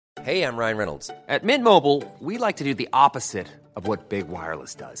Hey, I'm Ryan Reynolds. At Mint Mobile, we like to do the opposite of what Big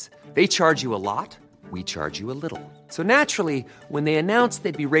Wireless does. They charge you a lot, we charge you a little. So naturally, when they announced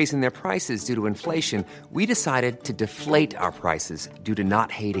they'd be raising their prices due to inflation, we decided to deflate our prices due to not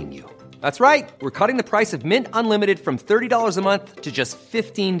hating you. That's right. We're cutting the price of Mint Unlimited from $30 a month to just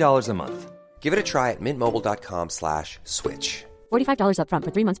 $15 a month. Give it a try at mintmobile.com/switch. $45 up front for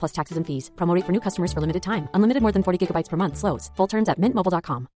 3 months plus taxes and fees. Promo rate for new customers for limited time. Unlimited more than 40 gigabytes per month. Slows full terms at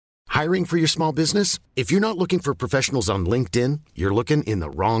mintmobile.com. Hiring for your small business? If you're not looking for professionals on LinkedIn, you're looking in the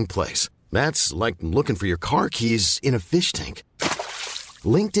wrong place. That's like looking for your car keys in a fish tank.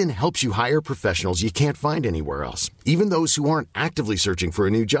 LinkedIn helps you hire professionals you can't find anywhere else, even those who aren't actively searching for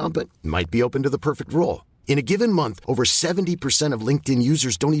a new job but might be open to the perfect role. In a given month, over 70% of LinkedIn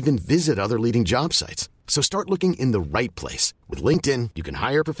users don't even visit other leading job sites. So start looking in the right place. With LinkedIn, you can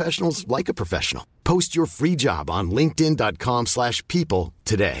hire professionals like a professional. Post your free job on linkedin.com/people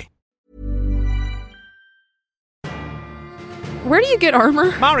today. Where do you get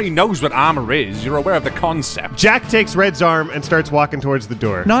armor? Mari knows what armor is. You're aware of the concept. Jack takes Red's arm and starts walking towards the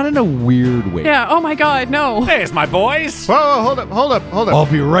door. Not in a weird way. Yeah, oh my god, no. There's my boys. Whoa, hold up. I'll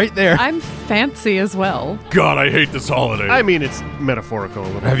be right there. I'm fancy as well. God, I hate this holiday. I mean, it's metaphorical a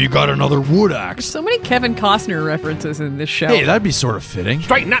little. Have you got another wood There's axe? so many Kevin Costner references in this show. Hey, that'd be sort of fitting.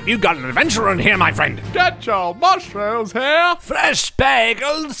 Straighten up, you got an adventurer in here, my friend. Get your mushrooms here. Fresh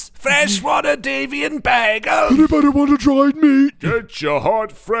bagels. Freshwater Davian bagels. Anybody want a dried meat? Get your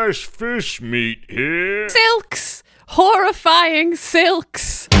hot, fresh fish meat here. Silks! Horrifying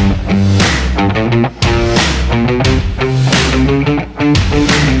silks!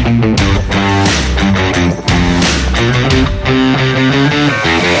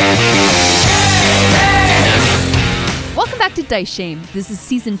 Welcome back to Dice Shame. This is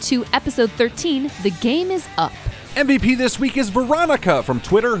Season 2, Episode 13. The game is up. MVP this week is Veronica from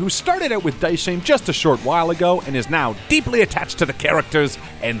Twitter, who started out with Dice Shame just a short while ago and is now deeply attached to the characters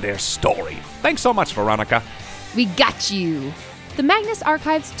and their story. Thanks so much, Veronica. We got you. The Magnus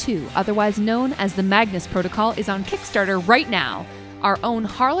Archives 2, otherwise known as the Magnus Protocol, is on Kickstarter right now. Our own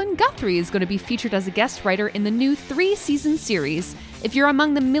Harlan Guthrie is going to be featured as a guest writer in the new 3-season series. If you're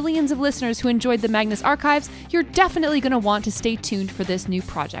among the millions of listeners who enjoyed the Magnus Archives, you're definitely going to want to stay tuned for this new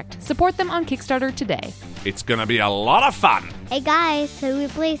project. Support them on Kickstarter today. It's gonna be a lot of fun. Hey guys, shall we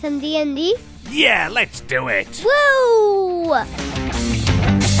play some D&D? Yeah, let's do it. Woo!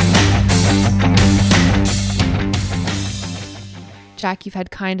 Jack, you've had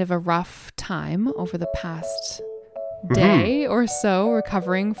kind of a rough time over the past day or so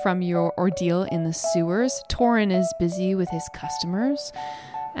recovering from your ordeal in the sewers. Torin is busy with his customers,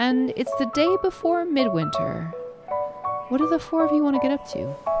 and it's the day before midwinter. What do the four of you want to get up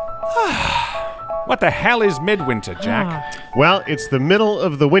to? What the hell is midwinter, Jack? Well, it's the middle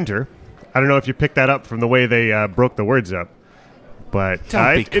of the winter. I don't know if you picked that up from the way they broke the words up, but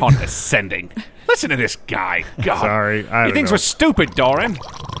Don't be condescending. Listen to this guy. God. Sorry, I He don't thinks know. we're stupid, Doran.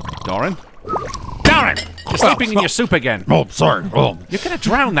 Doran? You're sleeping in your soup again. Oh, sorry. Oh, You're gonna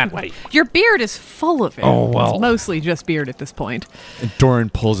drown that way. Your beard is full of it. Oh, well. It's mostly just beard at this point. and Doran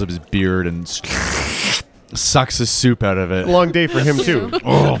pulls up his beard and sucks the soup out of it. Long day for him too.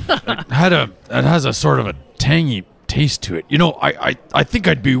 Oh, it has a sort of a tangy taste to it. You know, I think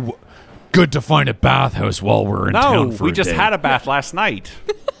I'd be good to find a bathhouse while we're in town No, for we a just day. had a bath last night.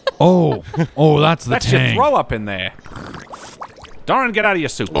 Oh, that's the That's tang. your throw up in there. Doran, get out of your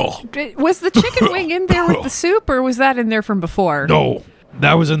soup. Oh, Was the chicken wing in there with the soup, or was that in there from before? no,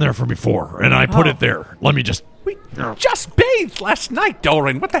 that was in there from before, and I put it there. Let me just. We just bathed last night,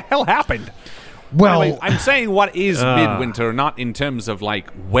 Doran. What the hell happened? Well, Anyway, I'm saying what is midwinter, not in terms of like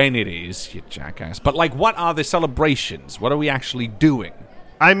when it is, you jackass, but like what are the celebrations? What are we actually doing?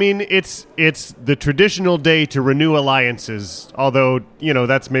 I mean, it's the traditional day to renew alliances, although, you know,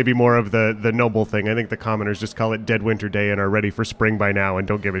 that's maybe more of the noble thing. I think the commoners just call it Dead Winter Day and are ready for spring by now and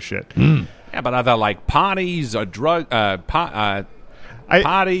don't give a shit. Yeah, but are there like parties or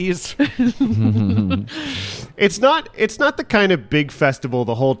parties? It's not the kind of big festival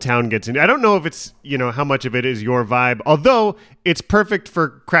the whole town gets into. I don't know if it's, you know, how much of it is your vibe, although it's perfect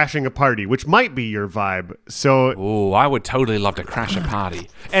for crashing a party, which might be your vibe. So, Oh, I would totally love to crash a party.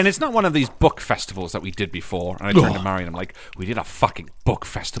 And it's not one of these book festivals that we did before. And I turned to Mary and I'm like, we did a fucking book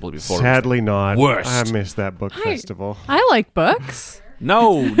festival before. sadly not. worst. I missed that book festival. I like books.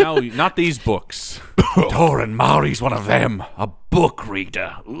 No, not these books. Doran Maury's one of them. A book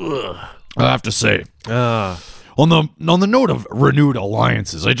reader. Ugh. I have to say, on the note of renewed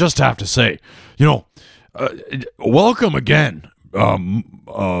alliances, I just have to say, you know, welcome again,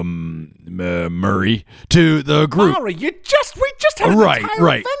 Murray to the group. Mari, we just had an Right.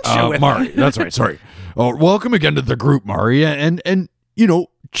 adventure with Mari, that's right. Sorry. Welcome again to the group, Mari, and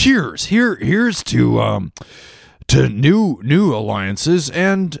cheers. Here's to new alliances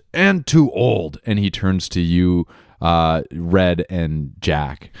and to old. And he turns to you, Red and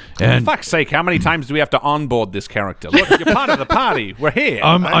Jack. And For fuck's sake, how many times do we have to onboard this character? Look, you're part of the party. We're here.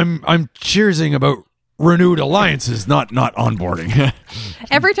 I'm cheersing about renewed alliances, not onboarding.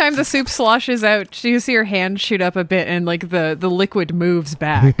 Every time the soup sloshes out, you see her hand shoot up a bit, and like the liquid moves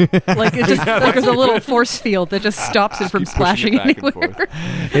back. Like it just like there's a little force field that just stops it from Keep pushing splashing it back and anywhere. forth.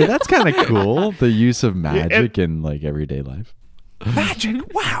 Hey, that's kind of cool. The use of magic in like everyday life.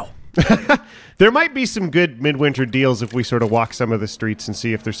 Magic? Wow. There might be some good midwinter deals if we sort of walk some of the streets and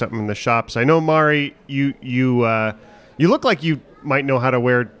see if there's something in the shops. I know, Mari, you look like you might know how to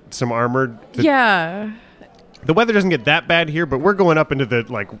wear some armor. Yeah. The weather doesn't get that bad here, but we're going up into the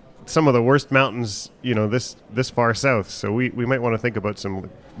some of the worst mountains, this far south. So we might want to think about some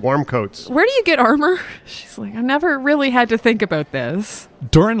warm coats. Where do you get armor? She's like, I never really had to think about this.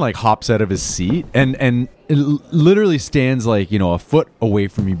 Doran hops out of his seat and literally stands a foot away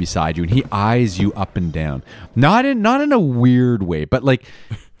from you, beside you, and he eyes you up and down. Not in a weird way, but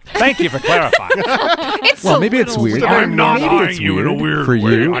Thank you for clarifying. maybe it's weird. I'm not Maybe eyeing it's you in a weird weird for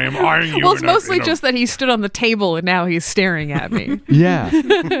way. you. I am eyeing you. Well, it's mostly just that he stood on the table and now he's staring at me. Yeah,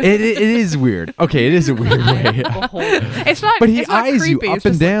 it is weird. Okay, it is a weird way. It's not. But he it's not eyes you creepy. up It's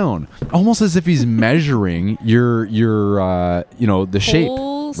and just down, almost as if he's measuring your the shape,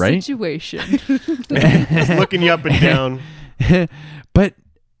 Whole right? situation. Just looking you up and down. But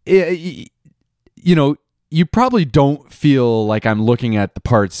you probably don't feel like I'm looking at the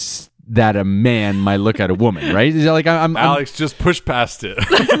parts that a man might look at a woman, right? Is that I'm Alex, just push past it.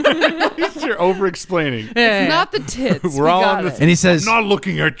 You're over-explaining. It's not the tits. We're we all got on it. this. and he says, I'm not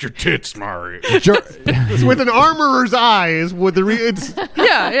looking at your tits, Mari. It's with an armorer's eyes. With the it's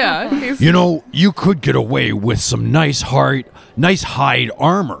yeah. He's, You could get away with some nice hide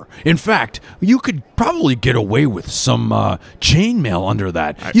armor. In fact, you could probably get away with some chainmail under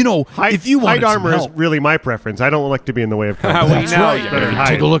that. If you want hide armor is really my preference. I don't like to be in the way of combat. That's now right. you better Take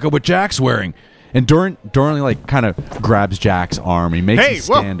hide. a look at what Jack's wearing. and Doran kind of grabs Jack's arm. He makes Hey, him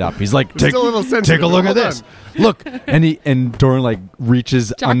whoa. stand up. He's like, Still a little sensitive, take a look at hold this. Look, and Doran reaches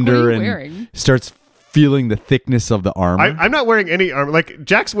Jack, what under are you and wearing? starts feeling the thickness of the armor. I'm not wearing any armor.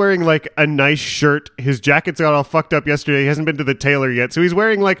 Jack's wearing a nice shirt. His jacket's got all fucked up yesterday. He hasn't been to the tailor yet, so he's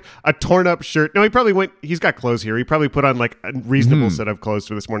wearing a torn up shirt. No, he probably went. He's got clothes here. He probably put on a reasonable set of clothes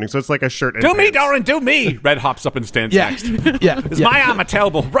for this morning. So it's a shirt. And Do me, pants. Doran, do me. Red hops up and stands next. yeah. Is my armor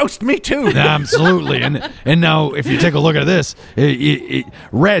terrible? Roast me too. Absolutely. And now, if you take a look at this,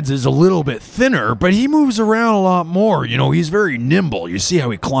 Red's is a little bit thinner, but he moves around a lot more. He's very nimble. You see how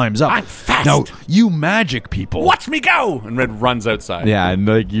he climbs up. I'm fast. Now, you magic people. Watch me go! And Red runs outside. Yeah,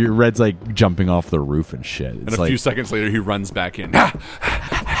 and your Red's jumping off the roof and shit. It's And a few seconds later, he runs back in.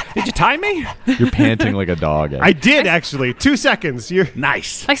 Did you time me? you're panting like a dog. I did actually. 2 seconds. You're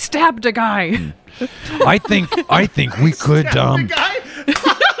Nice. I stabbed a guy. I think we could.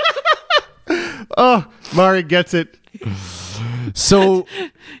 Oh, Mari gets it. So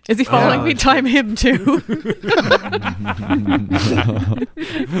Is he following me? Time him too.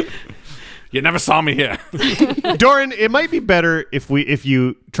 You never saw me here. Doran, it might be better if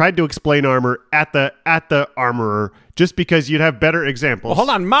you tried to explain armor at the armorer, just because you'd have better examples. Well, hold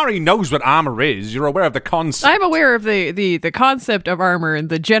on. Mari knows what armor is. You're aware of the concept. I'm aware of the concept of armor and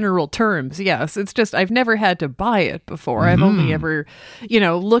the general terms. Yes, it's just I've never had to buy it before. I've only ever,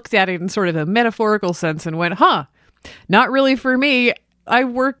 looked at it in sort of a metaphorical sense and went, "Huh, not really for me." I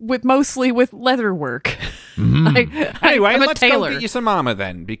work mostly with leather work. Anyway, I'm a let's tailor. go get you some armor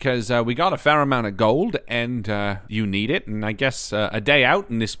then, because we got a fair amount of gold, and you need it. And I guess a day out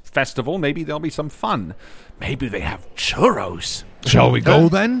in this festival, maybe there'll be some fun. Maybe they have churros. Shall we go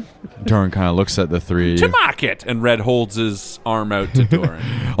then? Doran kind of looks at the three. To market. And Red holds his arm out to Doran.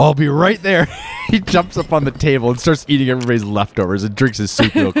 I'll be right there. He jumps up on the table and starts eating everybody's leftovers and drinks his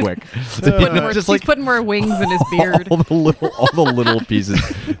soup real quick. He's putting more wings in his beard. all the little pieces.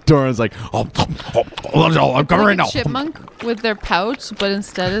 Doran's like, I'm coming right now. Chipmunk with their pouch, but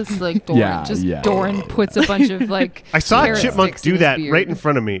instead it's Doran. Yeah. Doran puts a bunch of I saw a carrot chipmunk sticks in do his that beard. right in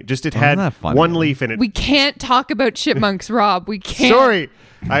front of me. Just it had that funny? one leaf in it. We can't talk about chipmunks, Rob. We can't. Sorry.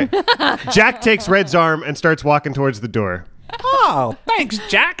 Jack takes Red's arm and starts walking towards the door. Oh, thanks,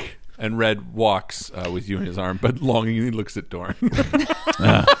 Jack. And Red walks with you in his arm, but longingly looks at Doran.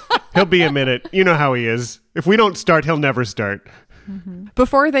 He'll be a minute. You know how he is. If we don't start, he'll never start.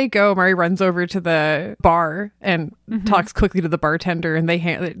 Before they go, Mari runs over to the bar and talks quickly to the bartender, and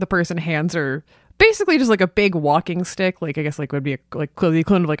the person hands her basically just like a big walking stick, like I guess like would be the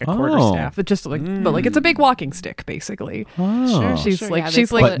equivalent of like a quarterstaff, but just like but like it's a big walking stick basically. Oh. She's like Yeah, they she's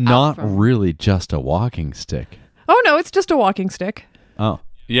pull like it But out not from- really just a walking stick. oh no, it's just a walking stick. Oh.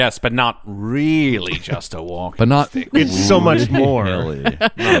 Yes, but not really just a walking But not stick. It's so much more. really.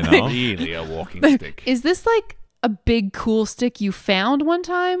 Not really a walking stick. Is this like a big cool stick you found one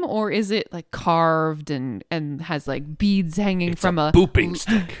time, or is it like carved and has like beads hanging It's from a a booping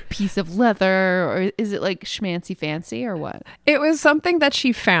stick. piece of leather, or is it like schmancy fancy or what? It was something that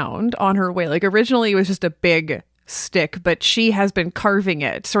she found on her way. Like originally it was just a big stick, but she has been carving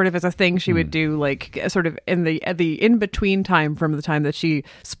it sort of as a thing she would do like sort of in the in between time from the time that she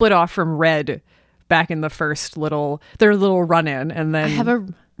split off from Red back in the first their little run in, and then I have a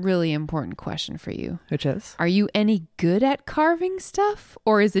really important question for you. which is Are you any good at carving stuff,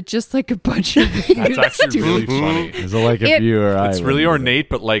 or is it just like a bunch of That's actually really funny. Is it like It- if you or I? It's really wouldn't do ornate,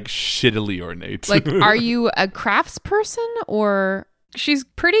 but like shittily ornate. like, are you a crafts person, or she's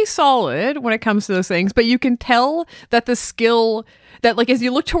pretty solid when it comes to those things, but you can tell that the skill that like as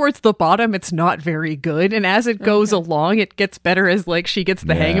you look towards the bottom, it's not very good, and as it goes along, it gets better as like she gets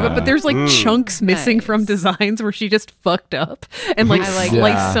the hang of it. But there's like chunks missing Nice. from designs where she just fucked up and like I like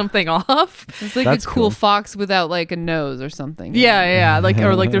sliced that. something off. it's like That's a cool cool. fox without like a nose or something? Yeah, like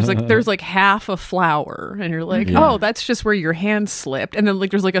or like there's like half a flower, and you're like, oh, that's just where your hand slipped, and then like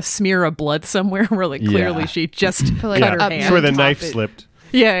there's like a smear of blood somewhere where like clearly Yeah. she just But, like, cut her up hand. It's where the Top knife it. slipped.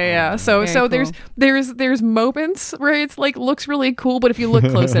 Yeah. So Very there's cool. there's moments where it's like looks really cool, but if you look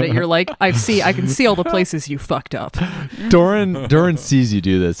close at it, you're like, I can see all the places you fucked up. Doran sees you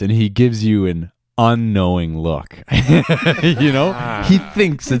do this, and he gives you an unknowing look. You know, he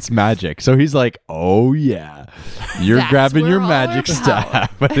thinks it's magic, so he's like, "Oh yeah, you're That's grabbing where your all magic our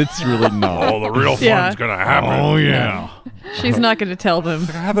stuff," but it's really not. the real Yeah. fun's gonna happen. Oh yeah. She's not going to tell them.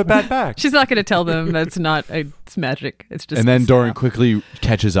 I have a bad back. She's not going to tell them that's not it's magic. It's just And then a Doran staff. quickly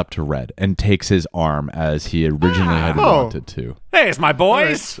catches up to Red and takes his arm as he originally had Oh. wanted to. There's my It's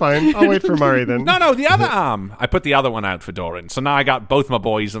boys. fine. I'll wait for Mari then. No, the other arm. I put the other one out for Doran, so now I got both my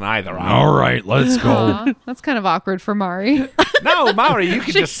boys in either arm. All right, let's go. Aw, that's kind of awkward for Mari. No, Mari, you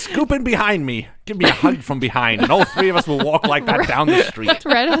can just scoop in behind me. Give me a hug from behind, and all three of us will walk like that down the street.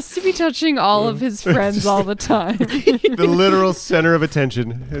 Red has to be touching all of his friends all the time. The literal center of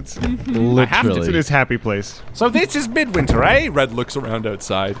attention. It's in Literally. his happy place. So this is midwinter, eh? Red looks around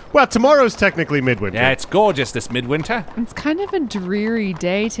outside. Well, tomorrow's technically midwinter. Yeah, it's gorgeous this midwinter. It's kind of a dreary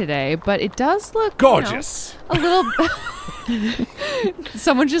day today, but it does look Gorgeous. a little.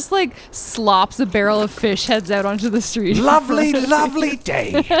 Someone just like slops a barrel of fish, heads out onto the street. Lovely, lovely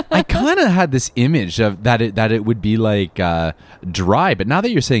day. I kind of had this image of that it would be like dry, but now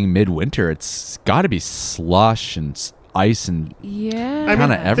that you're saying midwinter, it's got to be slush and ice and Yeah. I mean,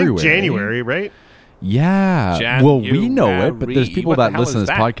 kinda think everywhere, January, right? yeah. Well, we know it, but there's January. people What the that hell listen to is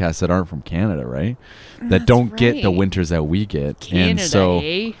this that? podcast that aren't from Canada, right? That don't get the right. winters that we get, Canada, and so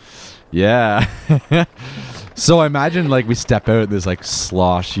eh? yeah. So I imagine like we step out, there's like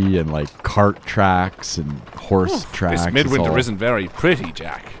sloshy and like cart tracks and horse tracks. This It's midwinter all- isn't very pretty,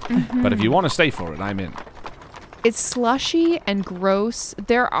 Jack. But if you want to stay for it, I'm in. It's slushy and gross.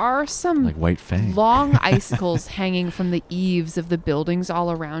 There are some like White Fang. long icicles hanging from the eaves of the buildings all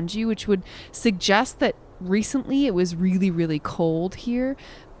around you, which would suggest that recently it was really, really cold here.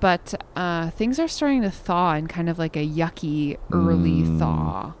 But things are starting to thaw in kind of like a yucky early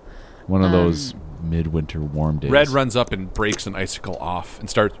thaw. One of those midwinter warm days. Red runs up and breaks an icicle off and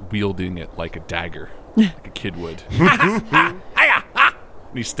starts wielding it like a dagger, like a kid would. And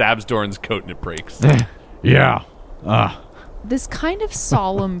he stabs Doran's coat and it breaks. Yeah. This kind of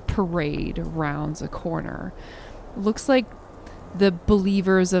solemn parade rounds a corner. Looks like the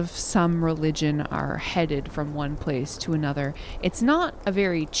believers of some religion are headed from one place to another. It's not a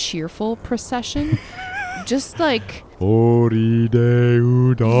very cheerful procession. Just like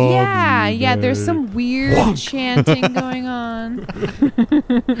yeah, there's some weird chanting going on.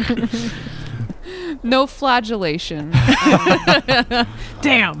 No flagellation.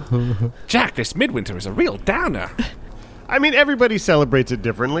 Damn. Jack, this midwinter is a real downer. I mean, everybody celebrates it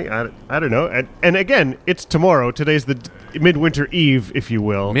differently. I don't know. And again, it's tomorrow. Today's the midwinter eve, if you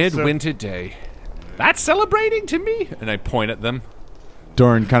will. Midwinter day. That's celebrating to me? And I point at them.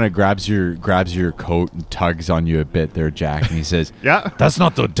 Doran kind of grabs your coat and tugs on you a bit there, Jack, and he says, Yeah. "That's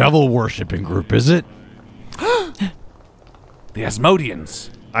not the devil worshipping group, is it?" The Asmodeans.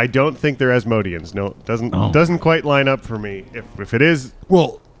 I don't think they're Asmodeans. No, doesn't quite line up for me. If it is,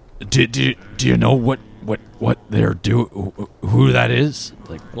 Well, do you know what what they're who that is?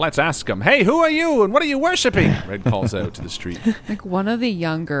 Like, Let's ask him. Hey, who are you and what are you worshipping? Red calls out to the street. Like one of the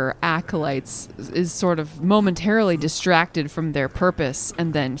younger acolytes is sort of momentarily distracted from their purpose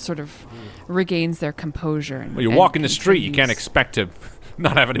and then sort of regains their composure. Well, you're walking the street. You can't expect to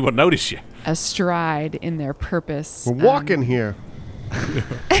not have anyone notice you. Astride in their purpose. We're walking here.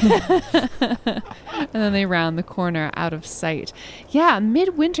 And then they round the corner out of sight. Yeah,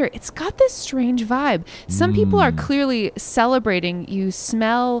 midwinter, it's got this strange vibe. Some people are clearly celebrating. You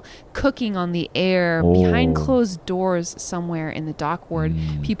smell cooking on the air behind closed doors somewhere in the dock ward.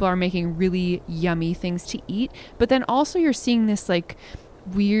 People are making really yummy things to eat. But then also you're seeing this like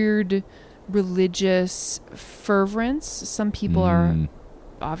weird religious fervence. Some people are...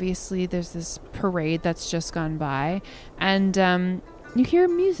 Obviously, there's this parade that's just gone by. And you hear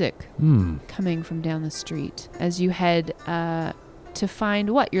music coming from down the street as you head to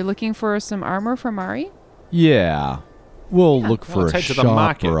find what? You're looking for some armor for Mari? Yeah. We'll look for let's a head to the shop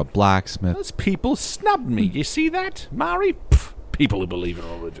market. or a blacksmith. Those people snubbed me. You see that, Mari? People who believe in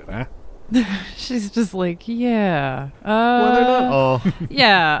religion, huh? She's just like, yeah. Well, they're not all.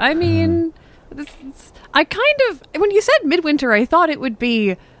 Yeah, I mean, I kind of, when you said midwinter, I thought it would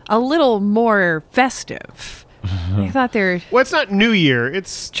be a little more festive. I thought they're... Well, it's not New Year.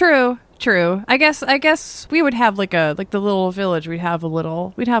 It's... True. I guess we would have like the little village. We'd have a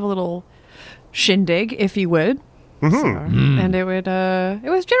little shindig, if you would. And it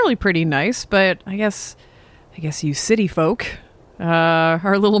was generally pretty nice, but I guess you city folk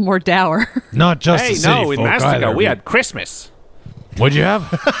are a little more dour. not just Hey, the city no, in folk Mastica, either. we had Christmas. What'd you have?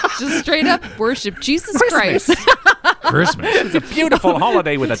 Just straight up worship Jesus Christmas. Christ. Christmas. It's a beautiful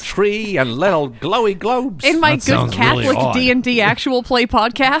holiday with a tree and little glowy globes. In my That good sounds really Catholic odd. D&D actual play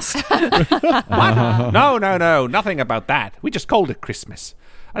podcast. What? No, nothing about that. We just called it Christmas.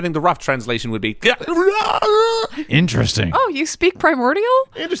 I think the rough translation would be... Interesting. Oh, you speak primordial?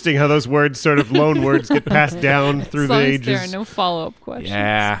 Interesting how those words, sort of loan words, get passed down through As the long as ages. there are no follow-up questions.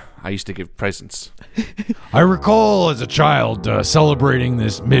 Yeah, I used to give presents. I recall as a child celebrating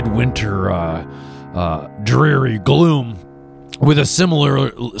this midwinter dreary gloom with a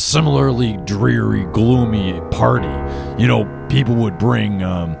similarly dreary, gloomy party. You know, people would bring,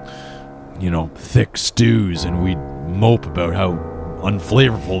 thick stews, and we'd mope about how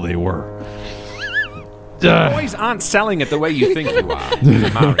unflavorful they were. Boys aren't selling it the way you think you are,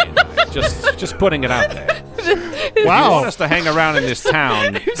 Marion. Just putting it out there. You want us to hang around in this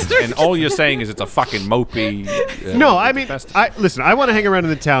town, and all you're saying is it's a fucking mopey... No, I mean, listen, I want to hang around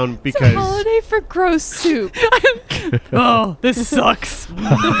in the town because... Holiday for gross soup. Oh, this sucks.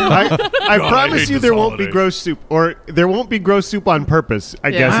 I promise you there won't be gross soup, or there won't be gross soup on purpose,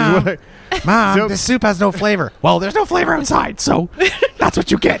 I guess. Is what Mom, this soup has no flavor. Well, there's no flavor outside, so that's what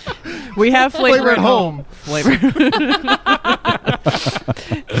you get. We have flavor at home. Flavor.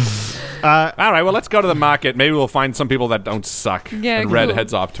 All right, well, let's go to the market. Maybe we'll find some people that don't suck. Yeah, and Red cool.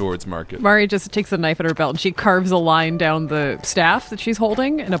 heads off towards market. Mari just takes a knife at her belt and she carves a line down the staff that she's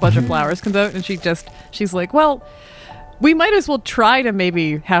holding, and a bunch of flowers comes out, and she's like, well, we might as well try to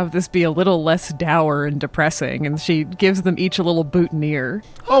maybe have this be a little less dour and depressing, and she gives them each a little boutonniere.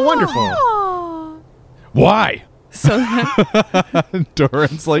 Oh, wonderful. Why? So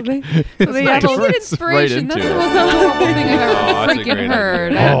Doran's like, they That's have a good inspiration. That's the most adorable thing I've ever that's a freaking great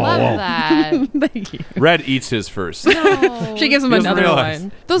heard. idea. I Oh, love wow. that. Thank you. Red eats his first. No. She gives him He doesn't another realize.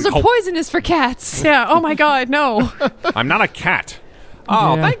 one. Those are poisonous for cats. Yeah, oh my god, no. I'm not a cat.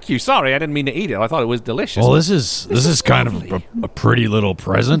 Oh, Yeah. thank you. Sorry, I didn't mean to eat it. I thought it was delicious. Well, this is kind of a pretty little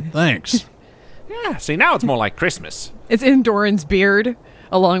present. Thanks. Yeah, see, now it's more like Christmas. It's in Doran's beard,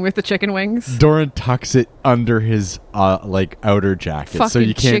 along with the chicken wings. Doran tucks it under his outer jacket so Fucking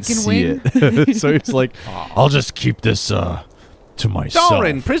you can't chicken see wing. it. So he's like, I'll just keep this to myself.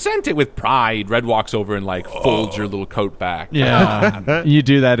 Doran, present it with pride. Red walks over and, folds your little coat back. Yeah. you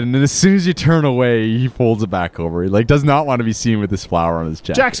do that, and then as soon as you turn away, he folds it back over. He does not want to be seen with this flower on his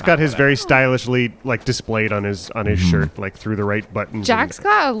jacket. Jack's got his very stylishly displayed on his shirt, through the right buttons. Jack's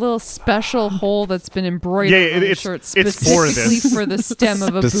got a little special hole that's been embroidered Yeah, on his it's- shirt it's for specifically this. for the stem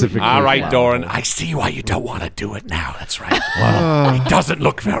of a Specifically. boot. All right, Wow. Doran. I see why you don't want to do it now. That's right. It doesn't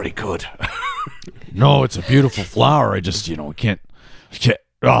look very good. No, it's a beautiful flower. I just, can't.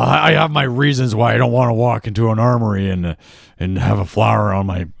 I have my reasons why I don't want to walk into an armory and have a flower on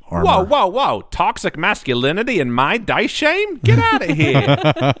my armor. Whoa. Toxic masculinity and my dice shame? Get out of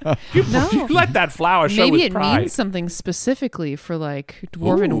here. you let that flower show Maybe with it pride. means something specifically for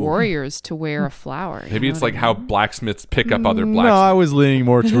dwarven warriors to wear a flower. Maybe you it's know like what how blacksmiths pick up other No, blacksmiths. I was leaning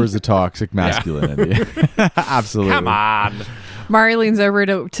more towards the toxic masculinity. Absolutely. Come on. Mari leans over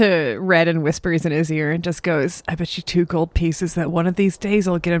to Red and whispers in his ear and just goes, I bet you 2 gold pieces that one of these days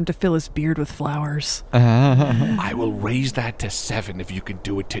I'll get him to fill his beard with flowers. I will raise that to 7 if you can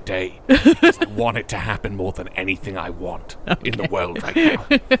do it today. Because I want it to happen more than anything I want in the world right now.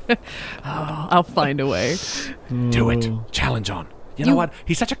 I'll find a way. Do it. Challenge on. You know what?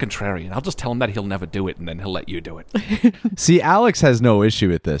 He's such a contrarian. I'll just tell him that he'll never do it, and then he'll let you do it. See, Alex has no issue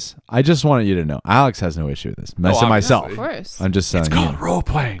with this. I just wanted you to know. Alex has no issue with this. Myself. Of course. I'm just saying. It's called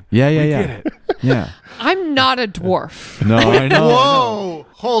role-playing. Yeah. We get it. Yeah. I'm not a dwarf. No, I know. Whoa!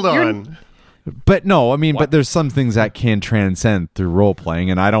 Hold on. But no, I mean, but there's some things that can transcend through role playing,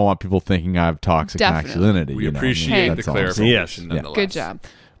 and I don't want people thinking I have toxic Definitely. masculinity. We you know? appreciate the That's all I'm saying. clarification. Yes. Nonetheless. Good job.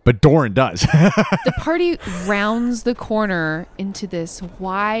 But Doran does. The party rounds the corner into this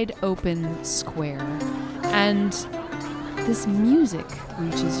wide open square, and this music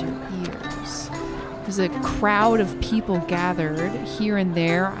reaches your ears. There's a crowd of people gathered here and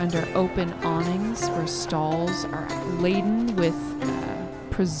there under open awnings where stalls are laden with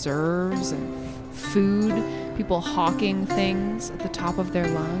preserves and food, people hawking things at the top of their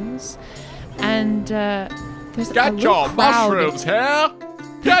lungs. And there's a little crowd. here.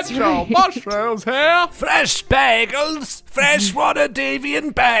 That's right. mushrooms here. Fresh bagels. Freshwater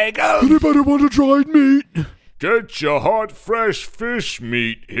Davian bagels. Anybody want a dried meat? Get your hot, fresh fish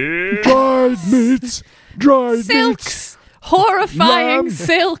meat here. Dried meats. Dried Silks! Horrifying Lamb.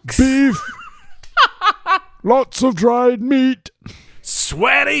 silks! Beef. Lots of dried meat.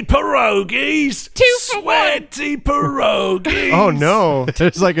 Sweaty pierogies. 2 for 1. Sweaty pierogies. Oh no!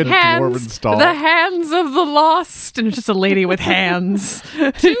 There's like a dwarven Hands, stall. the hands of the lost, and it's just a lady with hands.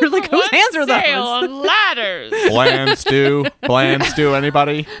 You're like, whose hands are those? ladders. Bland stew,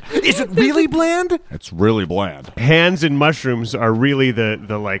 anybody? Is it really bland? It's really bland. Hands and mushrooms are really the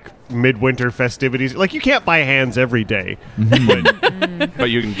like midwinter festivities. Like you can't buy hands every day,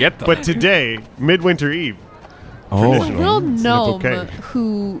 But you can get them. but today, midwinter eve. Oh, There's a little gnome okay.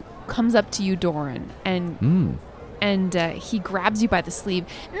 who comes up to you, Doran, and he grabs you by the sleeve.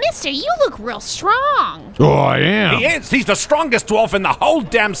 Mister, you look real strong. Oh, I am. He is. He's the strongest dwarf in the whole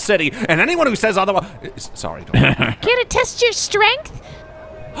damn city. And anyone who says otherwise... Sorry, don't. Care to test your strength?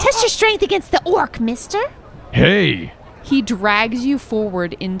 Test your strength against the orc, mister. Hey. He drags you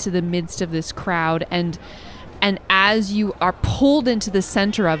forward into the midst of this crowd, and as you are pulled into the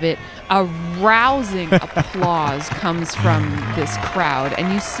center of it, a rousing applause comes from this crowd,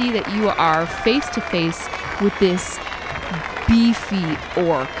 and you see that you are face to face with this beefy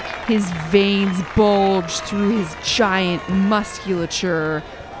orc. His veins bulge through his giant musculature.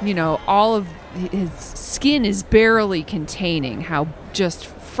 You know, all of his skin is barely containing how just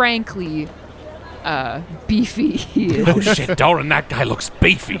frankly beefy he is. Oh, shit, Doran, that guy looks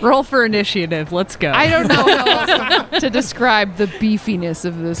beefy. Roll for initiative. Let's go. I don't know how else to describe the beefiness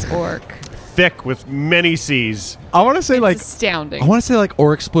of this orc. Thick with many C's. I want to say It's astounding. I want to say like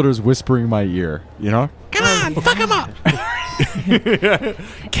Orc Splitter's whispering in my ear, you know? Come on, fuck him up.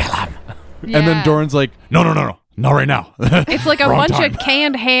 Kill him. And then Doran's like, no, not right now. It's like a Wrong bunch time. of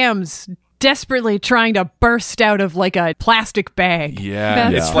canned hams desperately trying to burst out of like a plastic bag.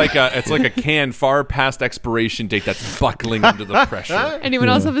 Yeah, That's it's like a can far past expiration date that's buckling under the pressure, Anyone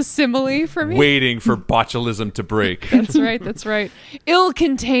else have a simile for me? waiting for botulism to break. That's right, that's right.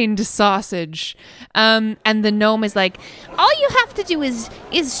 Ill-contained sausage. And the gnome is like, All you have to do is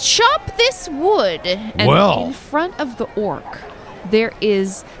chop this wood. and Well. in front of the orc, there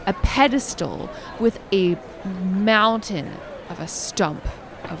is a pedestal with a mountain of a stump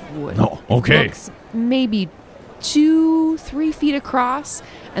of wood. Oh, okay. It looks maybe 2-3 feet across,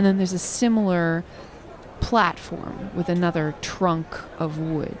 and then there's a similar platform with another trunk of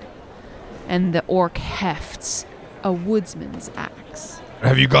wood. And the orc hefts a woodsman's axe.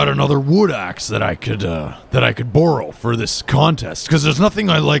 Have you got another wood axe that I could borrow for this contest? Because there's nothing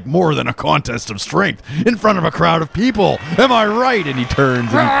I like more than a contest of strength in front of a crowd of people. Am I right? And he turns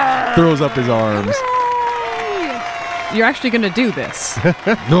and throws up his arms. You're actually going to do this.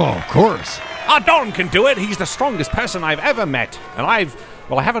 No, of course. Doran can do it. He's the strongest person I've ever met. And I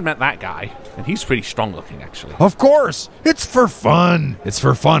haven't met that guy. And he's pretty strong looking, actually. Of course. It's for fun. It's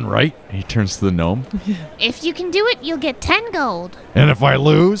for fun, right? And he turns to the gnome. If you can do it, you'll get 10 gold. And if I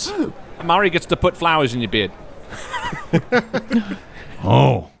lose? Mari gets to put flowers in your beard.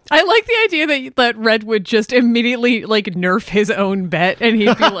 Oh. I like the idea that Red would just immediately like nerf his own bet, and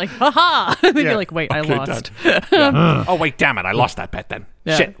he'd be like, "Haha!" And then Yeah. be like, "Wait, I lost." Oh, wait, damn it. I lost that bet then.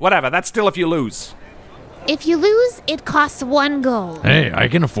 Yeah. Shit, whatever. That's still if you lose. If you lose, it costs 1 gold. Hey, I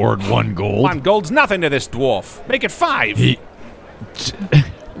can afford 1 gold. 1 gold's nothing to this dwarf. Make it 5.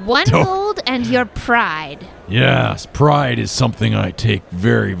 1 gold and your pride. Yes, pride is something I take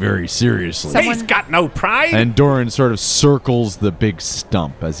very, very seriously. He's got no pride. And Doran sort of circles the big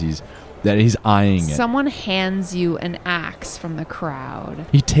stump as he's eyeing it. Someone hands you an axe from the crowd.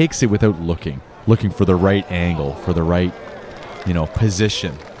 He takes it without looking for the right angle, for the right,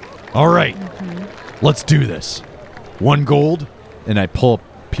 position. All right, let's do this. 1 gold. And I pull a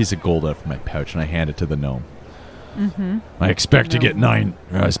piece of gold out from my pouch and I hand it to the gnome. Mm-hmm. I expect to get 9.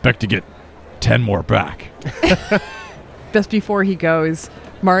 I expect to get 10 more back. Just before he goes,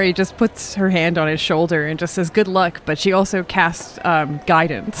 Mari just puts her hand on his shoulder and just says, "Good luck," but she also casts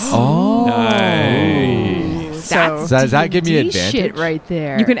guidance. Oh, nice. So does that give me D&D advantage? shit right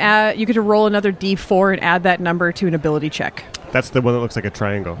there. you could roll another D4 and add that number to an ability check. That's the one that looks like a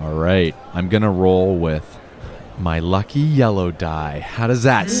triangle. All right, I'm going to roll with my lucky yellow die. How does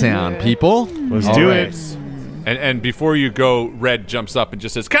that sound, people? Let's All do right. it. And before you go, Red jumps up and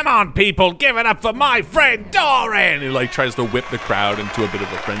just says, "Come on, people, give it up for my friend Doran!" He tries to whip the crowd into a bit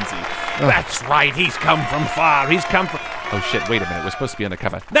of a frenzy. That's right, he's come from far. He's come from... Oh, shit, wait a minute. We're supposed to be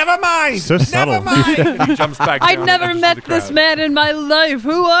undercover. Never mind! So subtle. Never mind! And he jumps back I'd down never and met enters the this crowd. man in my life.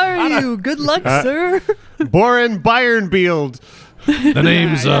 Who are you? Good luck, sir. Boren Bayernbield. The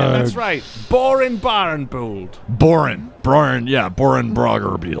name's That's right. Borin Barnbold. Boren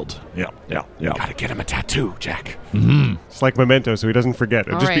Broggerbield. Yeah. Gotta get him a tattoo, Jack. It's like Memento, so he doesn't forget.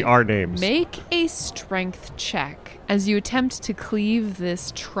 It'll All just be right. our names. Make a strength check as you attempt to cleave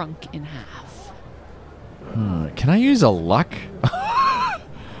this trunk in half. Can I use a luck?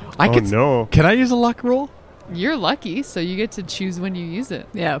 No. Can I use a luck roll? You're lucky, so you get to choose when you use it.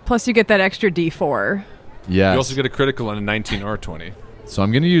 Yeah, plus you get that extra D4. Yes. You also get a critical on a 19 or 20. So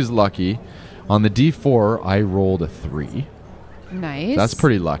I'm going to use lucky. On the D4, I rolled a 3. Nice. That's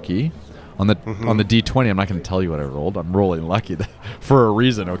pretty lucky. On the D20, I'm not going to tell you what I rolled. I'm rolling lucky for a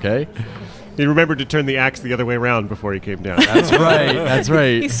reason, okay? He remembered to turn the axe the other way around before he came down. That's right. That's He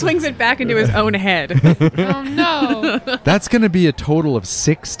right. swings it back into his own head. Oh no. That's going to be a total of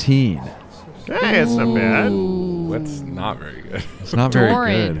 16. Hey, it's not bad. That's not very good. It's not very good.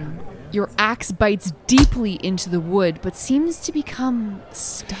 Doran, your axe bites deeply into the wood, but seems to become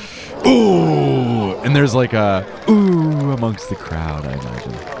stuck. Ooh! And there's like a ooh amongst the crowd, I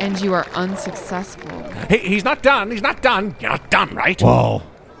imagine. And you are unsuccessful. Hey, he's not done. He's not done. You're not done, right? Well,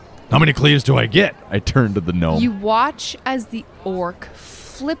 how many cleaves do I get? I turn to the gnome. You watch as the orc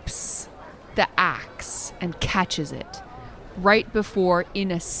flips the axe and catches it right before,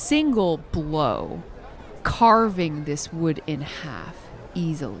 in a single blow, carving this wood in half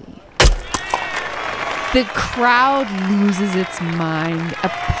easily. The crowd loses its mind,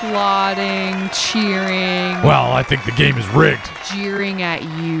 applauding, cheering, Well, I think the game is rigged. jeering at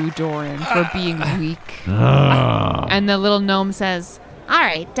you, Doran, for being weak. Ah. And the little gnome says, All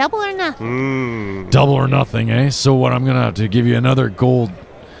right, double or nothing. Double or nothing, eh? So what, I'm going to have to give you another gold,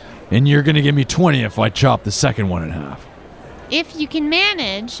 and you're going to give me 20 if I chop the second one in half. If you can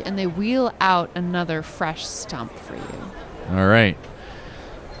manage. and they wheel out another fresh stump for you. All right.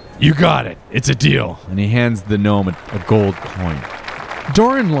 You got it. It's a deal. And he hands the gnome a gold coin.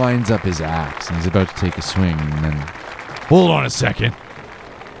 Doran lines up his axe and he's about to take a swing, and then Hold on a second.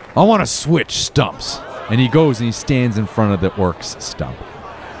 I want to switch stumps. and he goes and he stands in front of the orc's stump.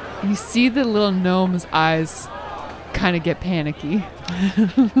 You see the little gnome's eyes kind of get panicky.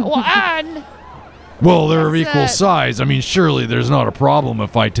 One. Well, they're of Yes, equal size. I mean, surely there's not a problem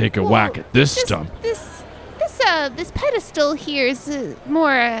if I take a whack at this stump. This pedestal here is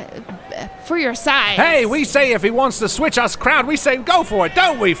more for your size. Hey, we say if he wants to switch us crowd, we say go for it,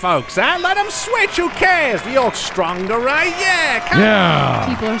 don't we, folks? Huh? Let him switch. Who cares? The orc's stronger, right? Yeah, come Yeah.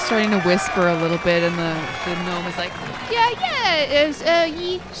 People are starting to whisper a little bit, and the gnome is like,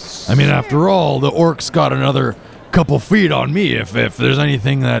 I mean, after all, the orc's got another couple feet on me if there's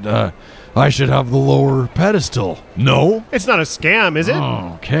anything that I should have the lower pedestal. No? It's not a scam, is it?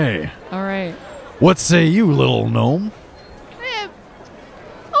 Okay. all right. What say you, little gnome?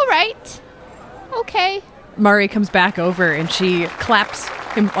 All right. Okay. Mari comes back over and she claps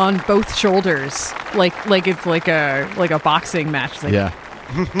him on both shoulders, like it's like a boxing match. Like, Yeah.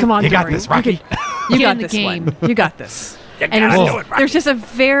 come on, You got Dory. this, Rocky. You Get got in the this game. one. You got this. You And gotta there's, do it, Rocky. there's just a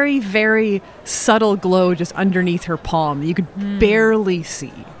very, very subtle glow just underneath her palm. You could barely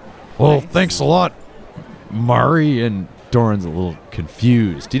see. Well, thanks a lot, Mari. And Doran's a little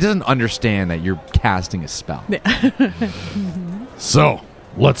confused. He doesn't understand that you're casting a spell. so,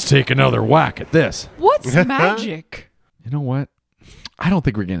 let's take another whack at this. What's magic? You know what? I don't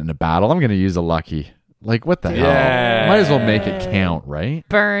think we're getting into battle. I'm going to use a lucky. Like, what the Yeah. hell? Might as well make it count, right?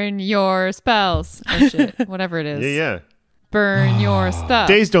 Burn your spells. Or shit. Whatever it is. Yeah. burn your stuff.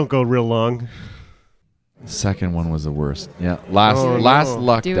 Days don't go real long. Second one was the worst. Yeah, last Oh, last no.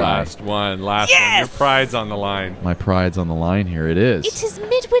 luck Do it. die. Last one. Your pride's on the line. My pride's on the line here. It is. It is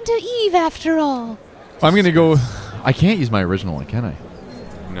Midwinter Eve after all. I'm gonna go. I can't use my original one, can I?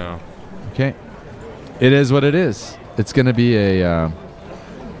 No. Okay. It is what it is. It's gonna be a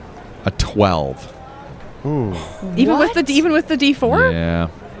 12. Ooh. Even with the D4? Yeah.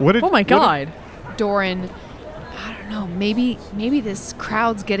 What did, Oh my god. Doran, I don't know, maybe this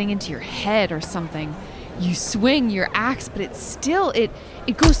crowd's getting into your head or something. You swing your axe, but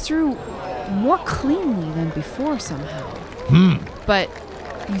it goes through more cleanly than before somehow. But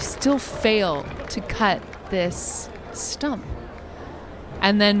you still fail to cut this stump.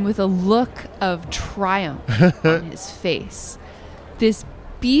 And then with a look of triumph on his face, this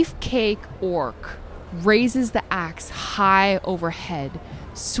beefcake orc raises the axe high overhead,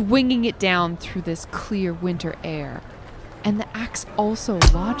 swinging it down through this clear winter air. And the axe also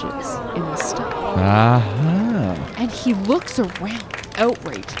lodges in the stump. Uh-huh. And he looks around,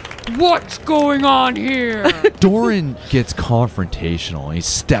 outraged. What's going on here? Doran gets confrontational. He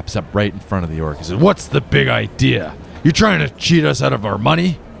steps up right in front of the orc. He says, "What's the big idea? You trying to cheat us out of our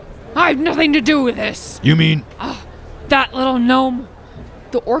money? I have nothing to do with this. You mean That little gnome."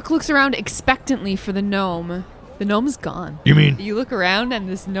 The orc looks around expectantly for the gnome. The gnome's gone. you mean? You look around and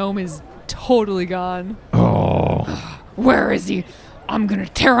this gnome is totally gone. Oh, Where is he? I'm gonna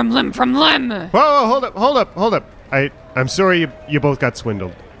tear him limb from limb. Whoa, hold up. I'm sorry you both got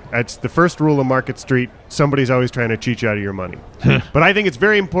swindled. That's the first rule of Market Street. Somebody's always trying to cheat you out of your money. But I think it's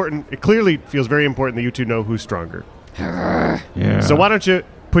very important. It clearly feels very important that you two know who's stronger. yeah. So why don't you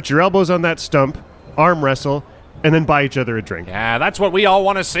put your elbows on that stump, arm wrestle, and then buy each other a drink. Yeah, that's what we all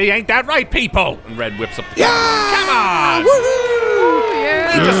want to see. Ain't that right, people? And Red whips up the Come on!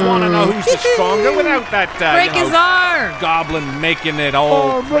 We just want to know who's the stronger without that Break his arm! goblin making it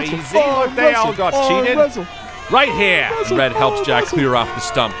all crazy. Look, they all got cheated. Right here. Red helps Jack clear off the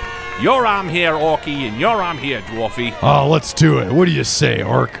stump. Your arm here, Orky, and your arm here, Dwarfy. Oh, let's do it. What do you say,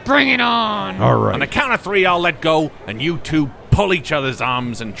 orc? Bring it on. All On right. the count of 3, I'll let go, and you two pull each other's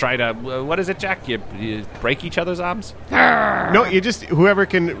arms and try to... what is it, Jack? You break each other's arms? No, you just whoever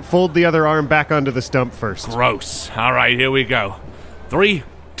can fold the other arm back onto the stump first. Gross. All right, here we go. 3,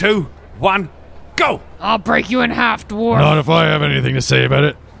 2, 1, go! I'll break you in half, dwarf. Not if I have anything to say about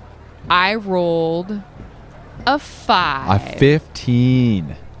it. I rolled a 5. A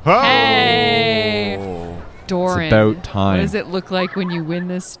 15. Oh! Hey, Doran. It's about time. What does it look like when you win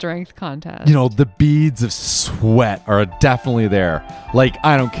this strength contest? You know, the beads of sweat are definitely there. Like,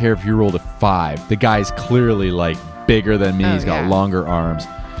 I don't care if you rolled a 5. The guy's clearly, like, bigger than me. Oh, He's got yeah. longer arms.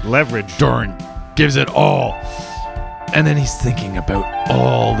 Leverage. Doran gives it all. And then he's thinking about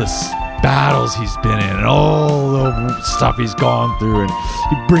all the battles he's been in and all the stuff he's gone through. And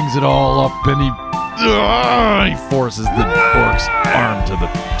he brings it all up and he forces the orc's arm to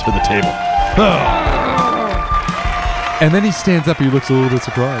the table. And then he stands up and he looks a little bit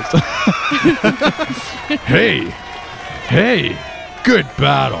surprised. Hey, good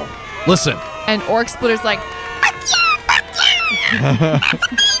battle. Listen, And Orc Splitter's like,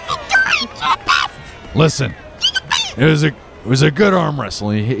 listen. It was a good arm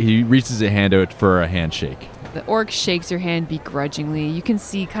wrestle. He reaches a hand out for a handshake. the orc shakes your hand begrudgingly. You can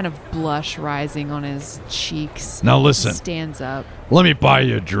see kind of blush rising on his cheeks. Now listen. He stands up. Let me buy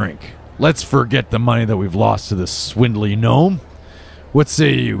you a drink. Let's forget the money that we've lost to this swindly gnome. What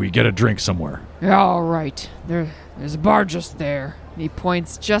say you? We get a drink somewhere. Yeah, all right. There's a bar just there. He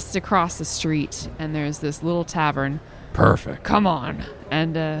points just across the street, and there's this little tavern. Perfect. Come on.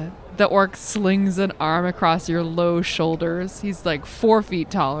 And the orc slings an arm across your low shoulders. He's like 4 feet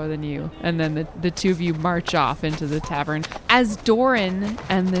taller than you. And then the two of you march off into the tavern. As Doran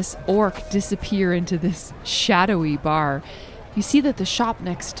and this orc disappear into this shadowy bar, you see that the shop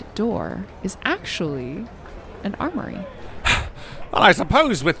next door is actually an armory. Well, I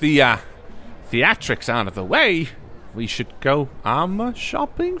suppose with the theatrics out of the way, we should go armor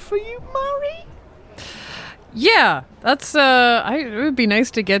shopping for you, Murray? Yeah, that's it would be nice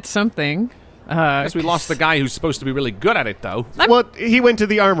to get something. Guess we lost the guy who's supposed to be really good at it, though. Well, he went to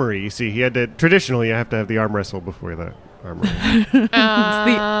the armory. You see, he had to. Traditionally, you have to have the arm wrestle before the armory.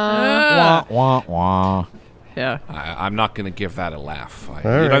 Wah, wah, wah. Yeah. I'm not going to give that a laugh. You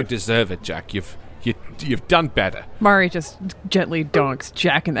right. don't deserve it, Jack. You've done better. Mari just gently donks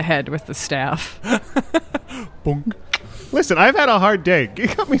Jack in the head with the staff. Bonk. Listen, I've had a hard day.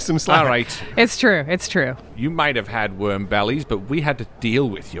 Cut me some slack. All right. It's true. It's true. You might have had worm bellies, but we had to deal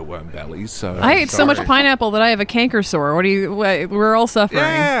with your worm bellies, so... I ate so much pineapple that I have a canker sore. We're all suffering.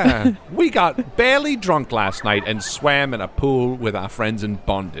 Yeah. We got barely drunk last night and swam in a pool with our friends and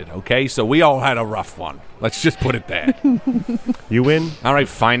bonded, okay? So we all had a rough one. Let's just put it there. You win? All right,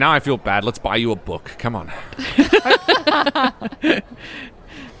 fine. Now I feel bad. Let's buy you a book. Come on.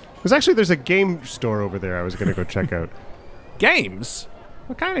 There's a game store over there I was going to go check out. Games?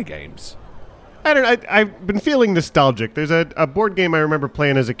 What kind of games? I don't know. I've been feeling nostalgic. There's a board game I remember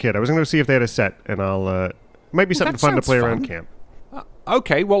playing as a kid. I was going to go see if they had a set, and I'll... might be something fun to play around camp.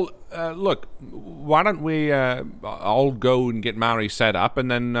 Okay, well, look, why don't we all go and get Mari set up, and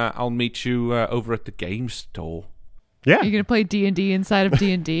then I'll meet you over at the game store. Yeah. Are you going to play D&D inside of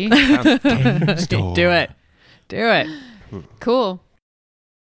D&D? Do it. Do it. Cool.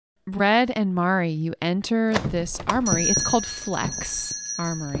 Red and Mari, you enter this armory. It's called Flex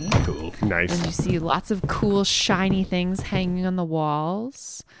Armory. Cool. Nice. And you see lots of cool, shiny things hanging on the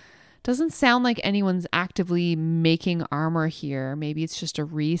walls. Doesn't sound like anyone's actively making armor here. Maybe it's just a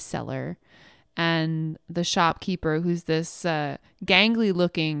reseller. And the shopkeeper, who's this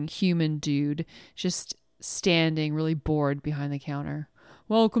gangly-looking human dude, just standing really bored behind the counter.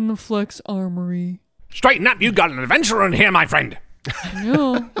 Welcome to Flex Armory. Straighten up. You got an adventurer in here, my friend.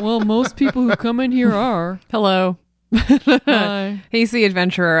 Yeah, well, most people who come in here are. Hello. Hi. He's the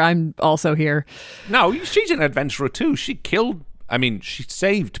adventurer. I'm also here. No, she's an adventurer too. She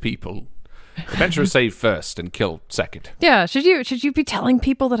saved people. Adventurers save first and kill second. Yeah, should you be telling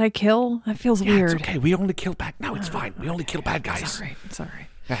people that I kill? That feels weird. It's okay. We only kill bad. No, it's fine. We only kill bad guys. It's all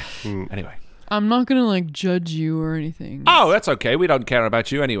right. Anyway. I'm not gonna judge you or anything. Oh, that's okay. We don't care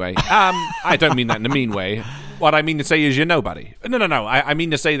about you anyway. I don't mean that in a mean way. What I mean to say is you're nobody. No. I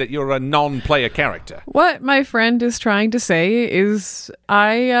mean to say that you're a non-player character. What my friend is trying to say is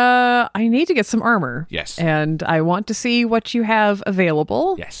I need to get some armor. Yes. And I want to see what you have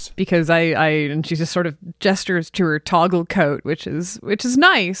available. Yes. Because and she just sort of gestures to her toggle coat, which is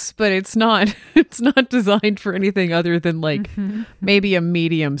nice, but it's not designed for anything other than maybe a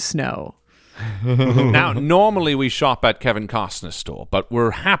medium snow. Now, normally we shop at Kevin Costner's store, but we're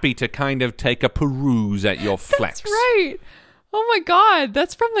happy to kind of take a peruse at your Flex. That's right. Oh my God,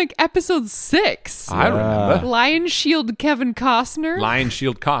 that's from episode 6. I remember. Lion Shield Kevin Costner. Lion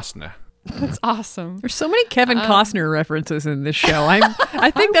Shield Costner. That's awesome. There's so many Kevin Costner references in this show.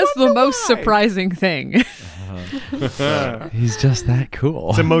 I think that's the most surprising thing. He's just that cool.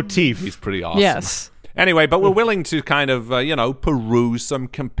 It's a motif. He's pretty awesome. Yes. Anyway, but we're willing to kind of, peruse some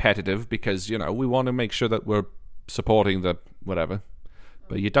competitive because, we want to make sure that we're supporting the whatever.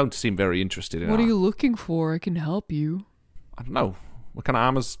 But you don't seem very interested in What are you looking for? I can help you. I don't know. What kind of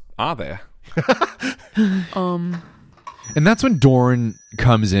armors are there? And that's when Doran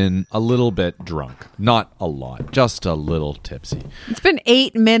comes in a little bit drunk. Not a lot, just a little tipsy. It's been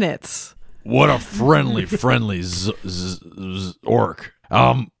 8 minutes. What a friendly orc.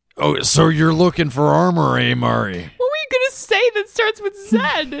 Oh, so you're looking for armor, eh, Mari? What were you going to say that starts with Z?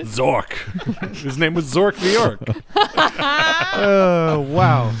 Zork. His name was Zork the Orc.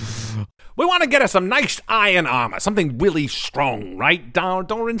 Wow. We want to get us some nice iron armor, something really strong, right?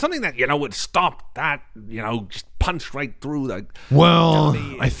 Doran, something that, would stop that, just punch right through the... Well,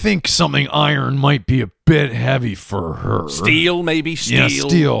 I think something iron might be a bit heavy for her. Steel, maybe? Yeah,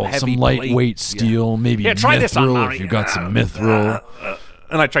 steel. Some lightweight steel, maybe Here, try this on, mithril Mari. if you've got some mithril.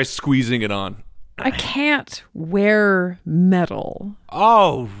 And I try squeezing it on. I can't wear metal.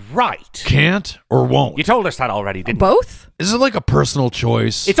 Oh, right. Can't or won't? You told us that already, didn't Both? Is it like a personal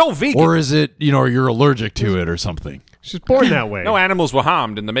choice? It's all vegan. Or is it, you're allergic to it or something? She's born that way. No animals were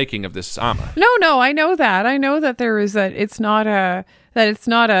harmed in the making of this armor. No, I know that. I know that there is that it's not an ethics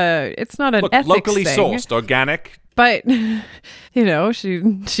locally thing. sourced, organic. But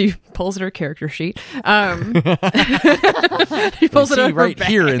she pulls at her character sheet. She pulls it out of her right bag.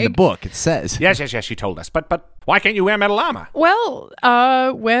 here in the book. It says. Yes, she told us. But why can't you wear metal armor? Well,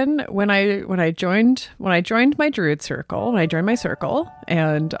 when I joined my druid circle, when I joined my circle,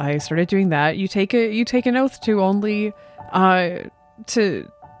 and I started doing that, you take an oath to only I'm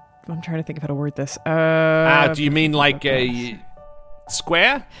trying to think of how to word this. Do you mean like a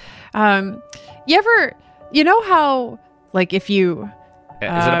square? You know how, if you... Is it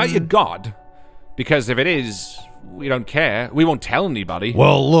about your god? Because if it is, we don't care. We won't tell anybody.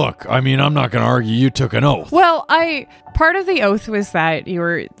 Well, look, I'm not going to argue you took an oath. Well, part of the oath was that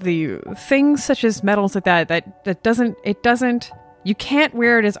the things such as metals like that doesn't, you can't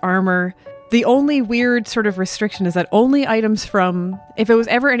wear it as armor. The only weird sort of restriction is that only items if it was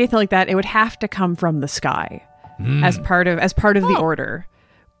ever anything like that, it would have to come from the sky. as part of the order.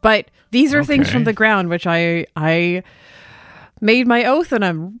 But these are things from the ground, which I made my oath, and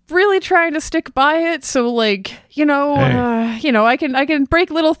I'm really trying to stick by it. So, like, I can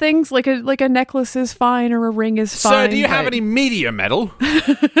break little things, like a necklace is fine or a ring is fine. Sir, do you have any media metal?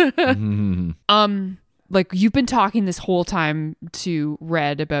 Like, you've been talking this whole time to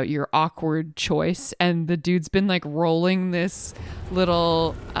Red about your awkward choice, and the dude's been like rolling this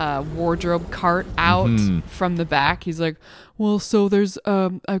little wardrobe cart out from the back. He's like, well, so there's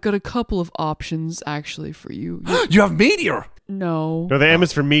I've got a couple of options actually for you. You have meteor. No, the M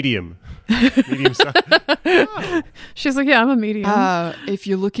is for medium. Medium size. She's like, yeah, I'm a medium. If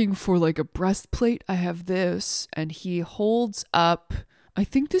you're looking for like a breastplate, I have this. And he holds up, I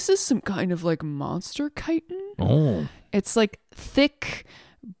think this is some kind of like monster chitin. Oh. It's like thick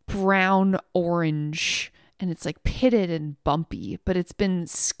brown orange, and it's like pitted and bumpy, but it's been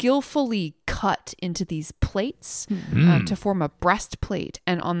skillfully cut into these plates to form a breastplate.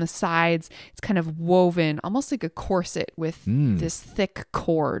 And on the sides, it's kind of woven almost like a corset with this thick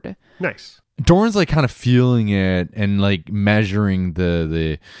cord. Nice. Doran's like kind of feeling it and like measuring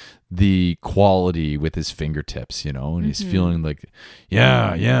the quality with his fingertips, and he's feeling like,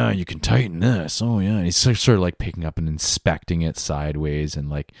 yeah, you can tighten this. Oh yeah. And he's sort of like picking up and inspecting it sideways and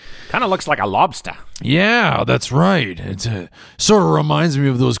like, Kind of looks like a lobster. yeah, that's right. It sort of reminds me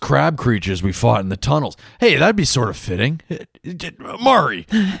of those crab creatures we fought in the tunnels. Hey, that'd be sort of fitting. Mari,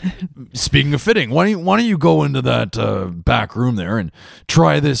 speaking of fitting, why don't you go into that back room there and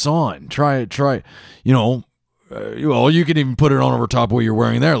try this on? Try, well, you can even put it on over top of what you're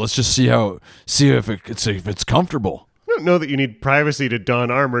wearing there. Let's just see if it's comfortable. You don't know that you need privacy to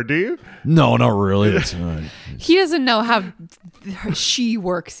don armor, do you? No, not really. He doesn't know how she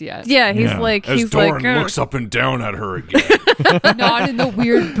works yet. Yeah, he's like, As Doran looks up and down at her again, Not in the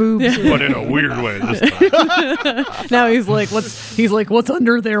weird boobs. but in a weird way this time. now he's like, what's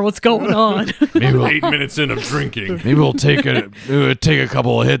under there? What's going on? Maybe 8 minutes in of drinking. maybe we'll take a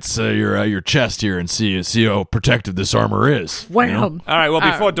couple of hits at your chest here and see how protective this armor is. Wham! All right, well,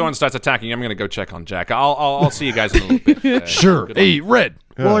 before Doran starts attacking, I'm going to go check on Jack. I'll see you guys in a little bit. Sure. Good Hey, luck. Red,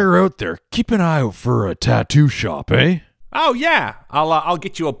 while you're out there, keep an eye out for a tattoo shop, eh? Oh, yeah. I'll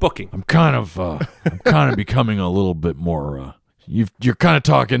get you a booking. I'm kind of becoming a little bit more. You're kind of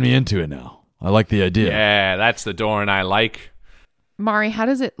talking me into it now. I like the idea. Yeah, that's the Doran I like. Mari, how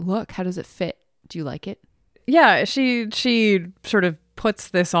does it look? How does it fit? Do you like it? Yeah, she sort of puts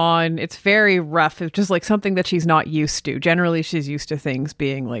this on. It's very rough. It's just like something that she's not used to. Generally, she's used to things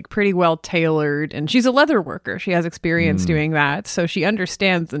being like pretty well tailored, and she's a leather worker. She has experience doing that, so she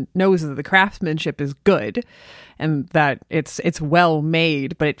understands and knows that the craftsmanship is good and that it's well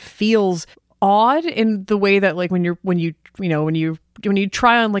made, but it feels odd in the way that like when you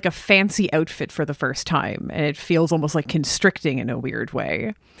try on like a fancy outfit for the first time, and it feels almost like constricting in a weird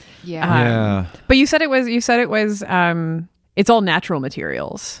way. Yeah. But you said it was it's all natural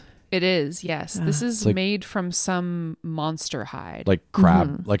materials. It is, yes. This is like- made from some monster hide. Like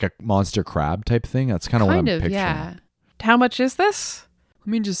crab, like a monster crab type thing. That's kind of what I'm kind of, picturing. yeah. How much is this? Let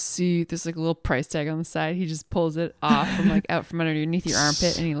me just see. There's like a little price tag on the side. He just pulls it off from like out from underneath your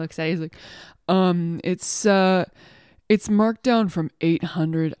armpit, and he looks at it. He's like, it's marked down from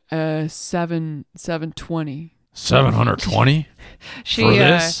 800, 720. 720 She for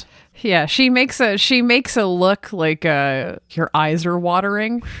this. Yeah, she makes a look like your eyes are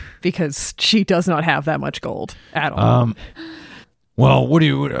watering because she does not have that much gold at all. Well, what do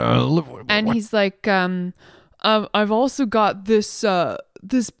you? And he's like, I've also got this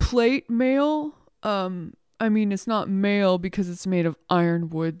this plate mail. I mean, it's not mail because it's made of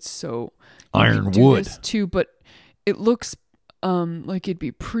ironwood, so you Iron could do wood. this too. But it looks like it'd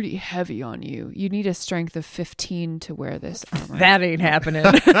be pretty heavy on you. You need a strength of 15 to wear this armor. That ain't happening.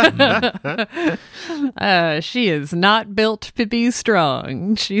 She is not built to be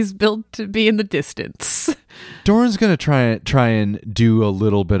strong. She's built to be in the distance. Doran's gonna try and do a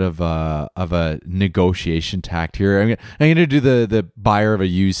little bit of a negotiation tact here. I'm gonna do the buyer of a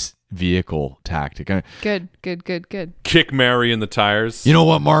used vehicle tactic. Good. Kick Mary in the tires. You know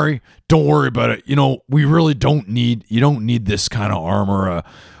what, Mari? Don't worry about it. We really don't need. You don't need this kind of armor.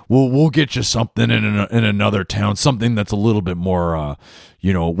 We'll get you something in another town, something that's a little bit more,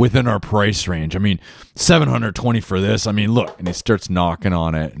 within our price range. I mean, 720 for this. I mean, look, and he starts knocking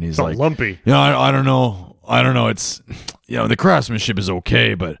on it, and he's So like, lumpy. I don't know. It's, the craftsmanship is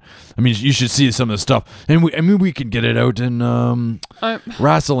okay, but I mean, you should see some of the stuff, and we can get it out in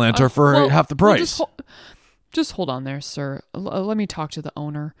Rassalantar for half the price. Just hold on there, sir. Let me talk to the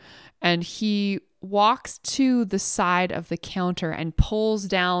owner. And he walks to the side of the counter and pulls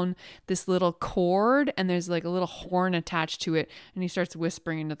down this little cord, and there's like a little horn attached to it, and he starts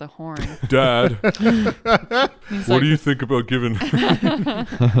whispering into the horn. Dad, what do you think about giving...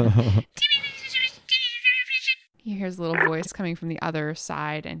 He hears a little voice coming from the other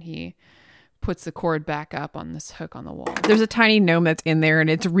side, and he puts the cord back up on this hook on the wall. There's a tiny gnome that's in there, and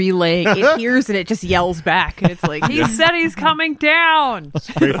it's relaying. It hears and it just yells back, and it's like, he said he's coming down.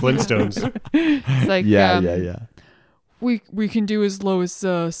 Great Flintstones. It's like, Yeah. we can do as low as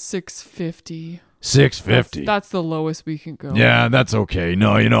 $650. $650. That's the lowest we can go. Yeah, that's okay.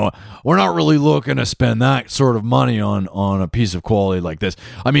 No, we're not really looking to spend that sort of money on a piece of quality like this.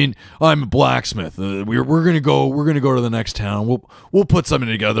 I mean, I'm a blacksmith. We're gonna go to the next town. We'll put something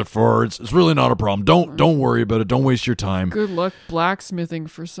together for her. It's really not a problem. Don't worry about it. Don't waste your time. Good luck blacksmithing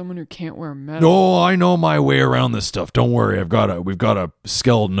for someone who can't wear metal. No, I know my way around this stuff. Don't worry. we've got a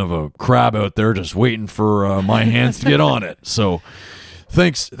skeleton of a crab out there just waiting for my hands to get on it. So.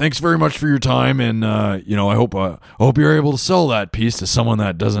 Thanks very much for your time, and I hope you're able to sell that piece to someone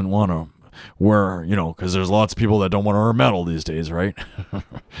that doesn't want to wear, because there's lots of people that don't want to wear metal these days, right?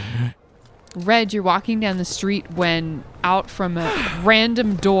 Red, you're walking down the street when out from a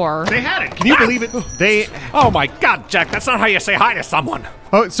random door. They had it. Can you believe it? Oh my God, Jack! That's not how you say hi to someone.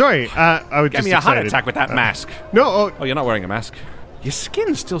 Oh, sorry. I was Give just me a heart excited. attack with that mask. No. Oh, you're not wearing a mask. Your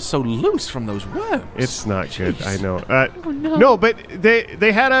skin's still so loose from those worms. It's not good. Jeez. I know. Oh, no. No, but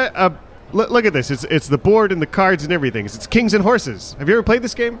they had a look at this. It's the board and the cards and everything. It's Kings and Horses. Have you ever played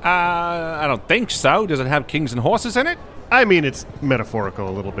this game? I don't think so. Does it have kings and horses in it? I mean, it's metaphorical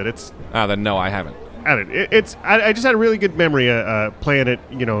a little bit. It's. Then no, I haven't. I just had a really good memory playing it.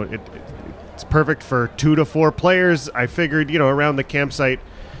 It's perfect for 2 to 4 players. I figured around the campsite.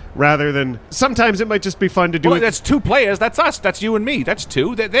 Rather than sometimes it might just be fun to do. Well, that's 2 players. That's us. That's you and me. That's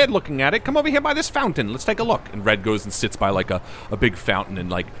 2. They're looking at it. Come over here by this fountain. Let's take a look. And Red goes and sits by like a big fountain and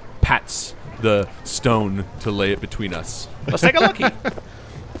like pats the stone to lay it between us. Let's take a looky.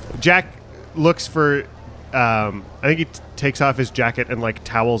 Jack looks for. I think he takes off his jacket and like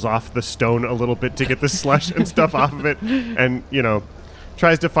towels off the stone a little bit to get the slush and stuff off of it, and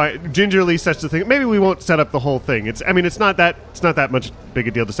tries to find gingerly such the thing. Maybe we won't set up the whole thing. It's not that much big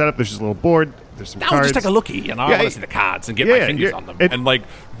a deal to set up. There's just a little board. There's some cards. Just take a looky, I want to see the cards and get my fingers on them. And like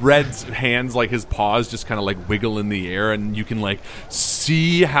Red's hands, like his paws, just kind of like wiggle in the air, and you can like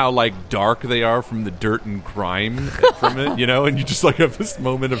see how like dark they are from the dirt and grime from it, And you just like have this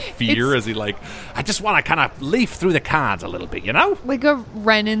moment of fear as he like, I just want to kind of leaf through the cards a little bit, Like a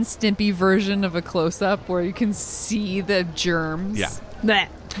Ren and Stimpy version of a close-up where you can see the germs. Yeah. Blech.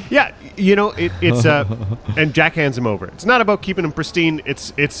 Yeah, it's and Jack hands him over. It's not about keeping him pristine.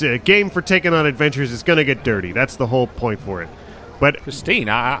 It's a game for taking on adventures. It's gonna get dirty. That's the whole point for it. But Christine,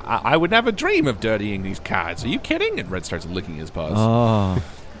 I would never dream of dirtying these cards. Are you kidding? And Red starts licking his paws. Oh.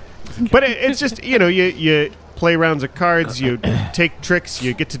 But it's just you play rounds of cards. You take tricks.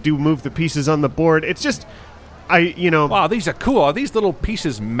 You get to move the pieces on the board. It's just Wow, these are cool. Are these little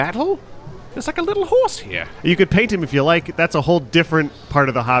pieces metal? There's like a little horse here. You could paint him if you like. That's a whole different part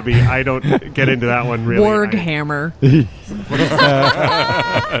of the hobby. I don't get into that one really. Warhammer.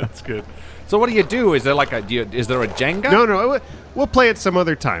 That's good. So what do? Is there like is there a Jenga? No. We'll play it some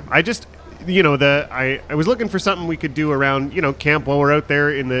other time. I just, I was looking for something we could do around, camp while we're out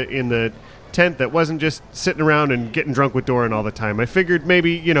there in the tent that wasn't just sitting around and getting drunk with Doran all the time. I figured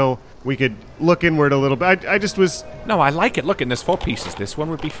maybe, we could look inward a little bit. I just was... No, I like it. Look, and there's 4 pieces. This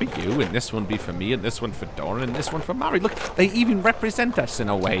one would be for you, and this one would be for me, and this one for Doran, and this one for Mari. Look, they even represent us in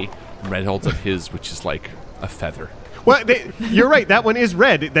a way. Red holds up his, which is like a feather. Well, you're right. That one is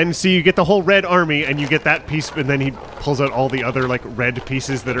red. Then see, you get the whole red army, and you get that piece, and then he pulls out all the other like red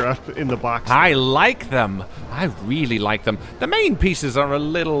pieces that are up in the box. I like them. I really like them. The main pieces are a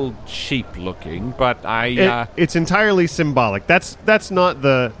little cheap looking, but it's entirely symbolic. That's not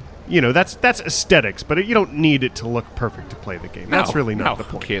the... that's aesthetics, but you don't need it to look perfect to play the game. That's really not the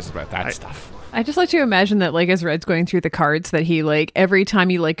point. Who cares about that stuff? I just like to imagine that, like, as Red's going through the cards, that he, like, every time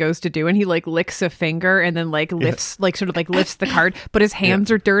he, like, goes to do it, he, like, licks a finger and then, like, lifts, like, sort of, like, lifts the card, but his hands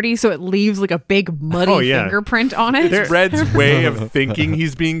are dirty, so it leaves, like, a big muddy fingerprint on it. It's Red's way of thinking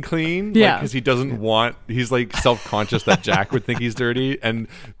he's being clean. Yeah. Because he doesn't want, he's, like, self-conscious that Jack would think he's dirty, and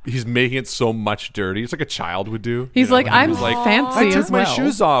he's making it so much dirty. It's like a child would do. He's like, I'm fancy I took as my well.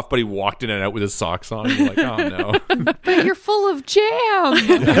 shoes off, but he walked in and out with his socks on. You're like, oh, no. But you're full of jam.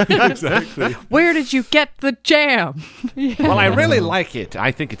 Exactly. Where did you get the jam? Well, I really like it.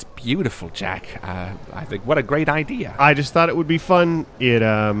 I think it's beautiful, Jack. I think what a great idea. I just thought it would be fun.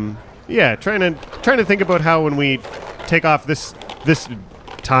 Trying to think about how when we take off this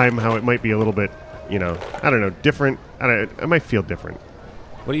time, how it might be a little bit I don't know, different. I might feel different.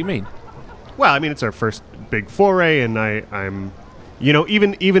 What do you mean? Well, I mean, it's our first big foray, and I'm,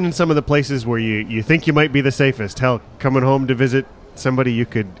 even in some of the places where you think you might be the safest, hell, coming home to visit somebody you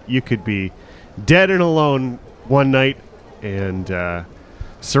could be dead and alone one night, and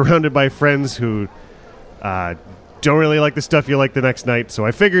surrounded by friends who don't really like the stuff you like the next night. So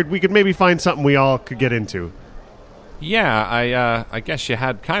I figured we could maybe find something we all could get into. Yeah, I guess you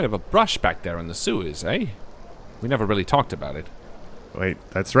had kind of a brush back there in the sewers, eh? We never really talked about it. Wait,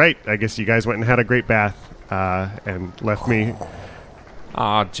 that's right. I guess you guys went and had a great bath and left me.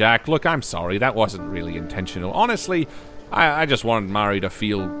 Ah, Jack, look, I'm sorry. That wasn't really intentional. Honestly, I just wanted Mari to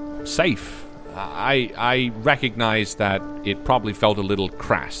feel safe. I recognize that it probably felt a little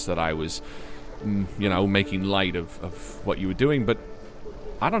crass that I was, making light of what you were doing, but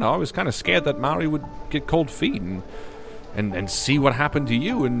I don't know. I was kind of scared that Mari would get cold feet and see what happened to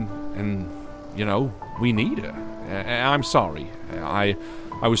you, and we need her. I'm sorry. I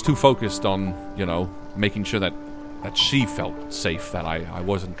was too focused on, making sure that she felt safe, that I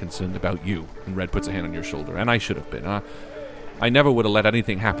wasn't concerned about you. And Red puts a hand on your shoulder, and I should have been. I never would have let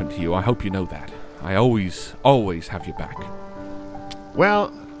anything happen to you. I hope you know that. I always have your back.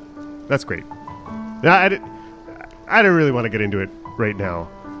 Well, that's great. I don't really want to get into it right now.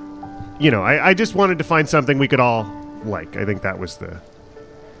 I just wanted to find something we could all like. I think that was the...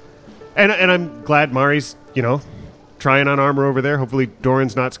 And I'm glad Mari's, trying on armor over there. Hopefully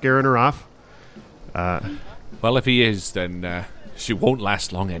Doran's not scaring her off. Well, if he is, then she won't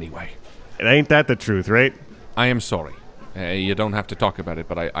last long anyway. And ain't that the truth, right? I am sorry. You don't have to talk about it,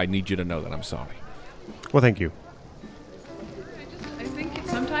 but I need you to know that I'm sorry. Well, thank you. I think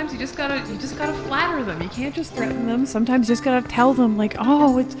sometimes you just gotta flatter them. You can't just threaten them. Sometimes you just gotta tell them, like,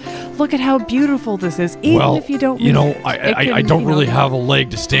 look at how beautiful this is. Even if you don't, I don't really have a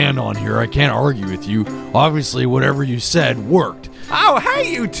leg to stand on here. I can't argue with you. Obviously, whatever you said worked. Oh,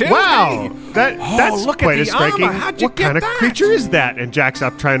 hey, you two! Wow, hey. That's look quite at the striking. Armor. How'd you what get kind of that? creature is that? And Jack's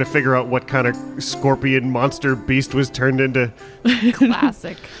up trying to figure out what kind of scorpion monster beast was turned into.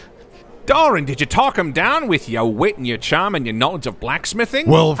 Classic. Doran, did you talk him down with your wit and your charm and your knowledge of blacksmithing?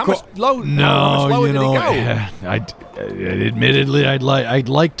 Well, of how much course. lower did he go? Admittedly, I'd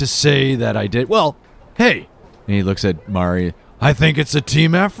like to say that I did. Well, hey, and he looks at Mari. I think it's a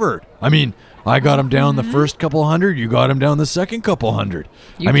team effort. I mean, I got him down the first couple hundred. You got him down the second couple hundred.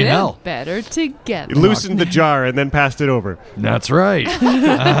 You did hell, better together. He loosened the jar and then passed it over. That's right.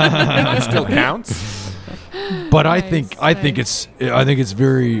 That still counts. But I think it's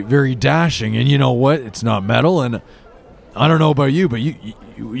very, very dashing, and you know what? It's not metal, and I don't know about you, but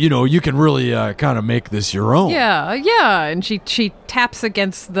you can really kind of make this your own. Yeah. And she taps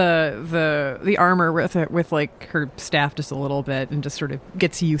against the armor with like her staff just a little bit, and just sort of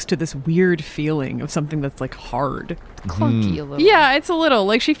gets used to this weird feeling of something that's like hard, clunky a little. Yeah, it's a little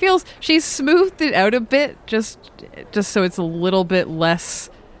like she feels she's smoothed it out a bit, just so it's a little bit less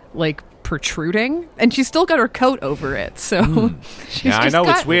like protruding, and she's still got her coat over it, so she's yeah, I just know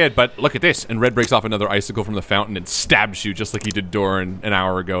got... it's weird, but look at this. And Red breaks off another icicle from the fountain and stabs you just like he did Doran an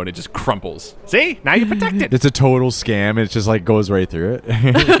hour ago, and it just crumples. See? Now you're protected. It's a total scam. It just like goes right through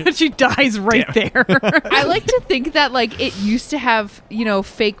it. She dies right there. I like to think that like it used to have,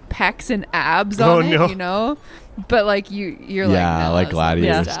 fake pecs and abs on it, but like you're like, no, like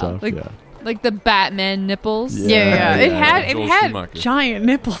gladiator stuff. stuff. Like, yeah. like the Batman nipples. Yeah. It had Schumacher. giant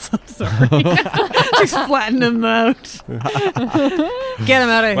nipples. I'm sorry. She's flattened them out. Get him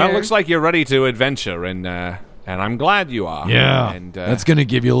out of here. Well, it looks like you're ready to adventure, and I'm glad you are. Yeah, and that's going to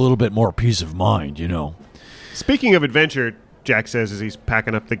give you a little bit more peace of mind, Speaking of adventure, Jack says as he's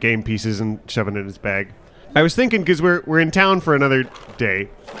packing up the game pieces and shoving it in his bag. I was thinking, because we're in town for another day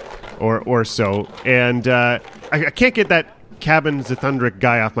or so, and I can't get that Cabin Zithundric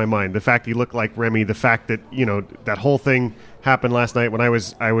guy off my mind. The fact he looked like Remy, the fact that that whole thing happened last night when I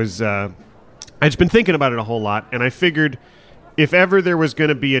just been thinking about it a whole lot, and I figured if ever there was going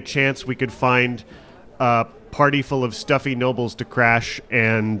to be a chance we could find a party full of stuffy nobles to crash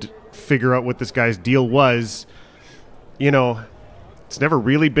and figure out what this guy's deal was, it's never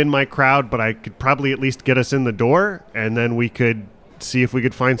really been my crowd, but I could probably at least get us in the door, and then we could see if we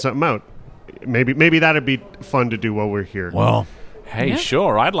could find something out. Maybe that'd be fun to do while we're here. Well, hey,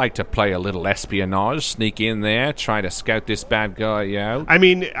 sure, I'd like to play a little espionage, sneak in there, try to scout this bad guy out. I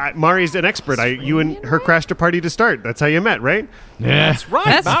mean, Mari's an expert. You and her crashed a party to start. That's how you met, right? yeah. That's right,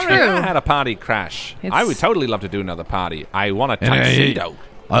 That's Mari. true. I had a party crash. I would totally love to do another party. I want a Hey, tuxedo.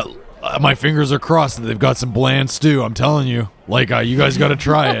 my fingers are crossed that they've got some bland stew. I'm telling you, you guys got to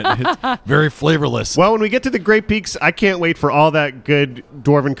try it. It's very flavorless. Well, when we get to the Great Peaks, I can't wait for all that good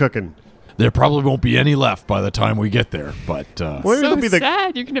dwarven cooking. There probably won't be any left by the time we get there, but Well, So it'll be the-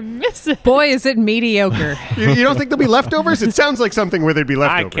 sad. You're gonna miss it. Boy, is it mediocre. you don't think there'll be leftovers? It sounds like something where there'd be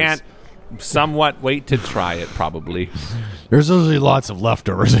I leftovers. can't somewhat wait to try it, probably. there's usually lots of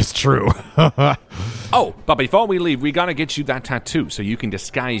leftovers. It's true. Oh, but before we leave, we gotta get you that tattoo so you can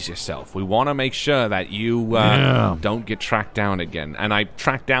disguise yourself. We want to make sure that you don't get tracked down again. And I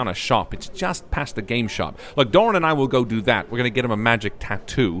tracked down a shop. It's just past the game shop. Look, Doran and I will go do that. We're gonna get him a magic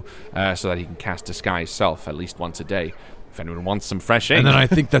tattoo so that he can cast disguise self at least once a day. If anyone wants some fresh ink. And then I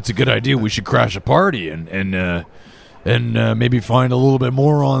think that's a good idea. We should crash a party and maybe find a little bit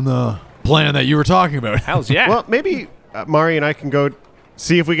more on the plan that you were talking about. Hells yeah. Well, maybe Mari and I can go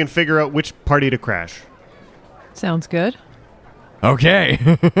see if we can figure out which party to crash. Sounds good. Okay.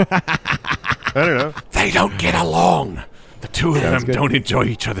 I don't know. They don't get along. The two of them don't enjoy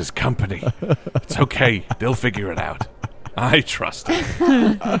each other's company. It's okay. They'll figure it out. I trust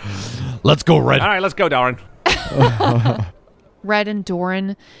them. Let's go, Red. All right, let's go, Doran. Red and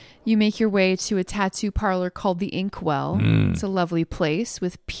Doran, you make your way to a tattoo parlor called the Inkwell. It's a lovely place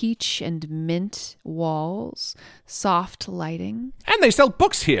with peach and mint walls, soft lighting. And they sell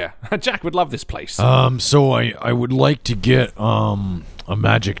books here. Jack would love this place. So I would like to get a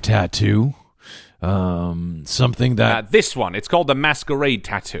magic tattoo. Something that This one. It's called the Masquerade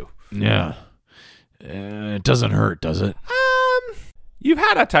Tattoo. yeah. It doesn't hurt, does it? You've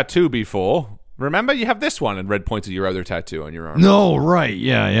had a tattoo before. Remember? You have this one. And Red points at your other tattoo on your arm. No, right.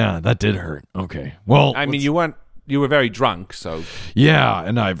 Yeah. That did hurt. Okay. Well, I mean, you were very drunk, so... yeah,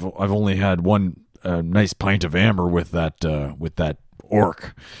 and I've only had one nice pint of amber with that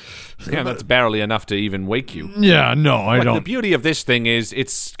orc. Yeah, that's barely enough to even wake you. Yeah, no, I But don't. the beauty of this thing is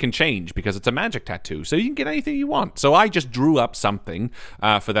it can change because it's a magic tattoo, so you can get anything you want. So I just drew up something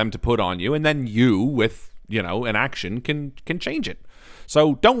for them to put on you, and then you, with an action, can change it.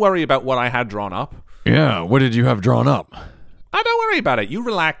 So don't worry about what I had drawn up. Yeah, what did you have drawn up? Don't worry about it. You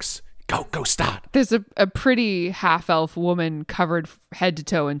relax. Go start. There's a pretty half-elf woman covered head to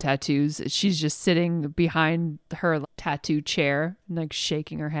toe in tattoos. She's just sitting behind her tattoo chair, like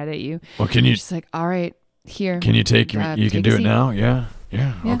shaking her head at you. Well, can you She's like, "All right, here. can you take me? You can take a do it seat." now. Yeah.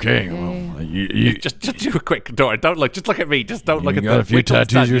 Okay. Yeah, well, yeah. You Just do a quick door. Don't look. Just look at me. Just don't look at got a few wait till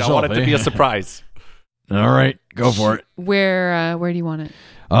it's tattoos done. I want yourself, it to be eh? a surprise. all right? Go for it. Where do you want it?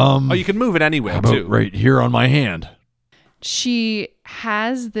 Oh, you can move it anywhere How about too. right here on my hand? She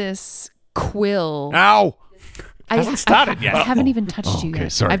has this quill. Ow! Hasn't started yet. I haven't even touched Oh, you okay,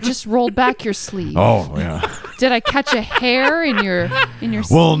 yet. sorry. I've just rolled back your sleeve. Oh yeah. Did I catch a hair in your sleeve?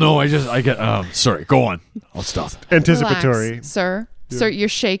 Well, no, I get. Sorry. Go on. I'll stop. Anticipatory. Relax, sir. Sir, you're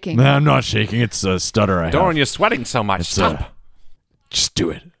shaking. Nah, I'm not shaking. It's a stutter I have. Doran, you're sweating so much. It's, Stop. Just do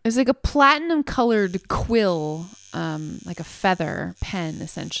it. It's like a platinum colored quill, like a feather pen,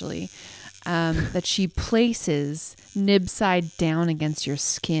 essentially, that she places nib side down against your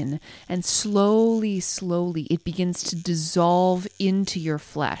skin. And slowly it begins to dissolve into your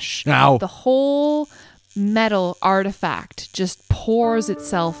flesh. Ow. The whole metal artifact just pours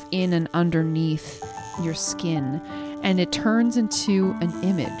itself in and underneath your skin. And it turns into an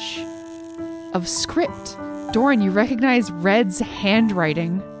image of script. Doran, you recognize Red's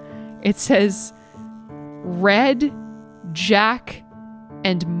handwriting. It says Red, Jack,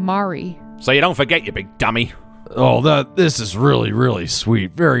 and Mari. So you don't forget, you big dummy. Oh, this is really, really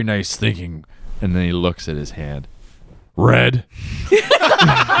sweet. Very nice thinking. And then he looks at his hand. Red.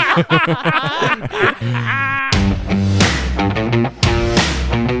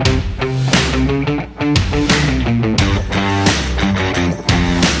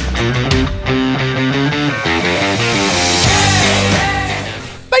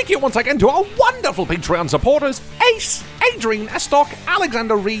 Thank you once again to our wonderful Patreon supporters: Ace, Adrian Estock,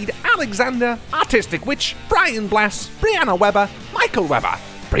 Alexander Reed, Alexander, Artistic Witch, Brian Blass, Brianna Weber, Michael Weber,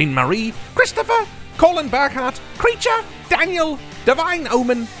 Breen Marie, Christopher, Colin Burkhart, Creature, Daniel, Divine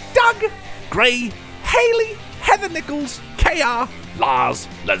Omen, Doug, Gray, Haley, Heather Nichols, KR, Lars,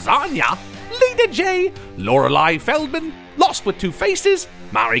 Lasagna, Leda J, Lorelei Feldman, Lost with Two Faces,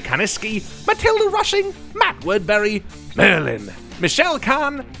 Mari Kaniski, Matilda Rushing, Matt Woodbury, Merlin, Michelle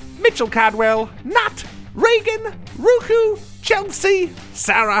Kahn, Mitchell Cadwell, Nat, Reagan, Ruku, Chelsea,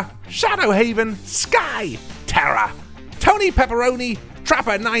 Sarah, Shadowhaven, Sky, Tara, Tony Pepperoni,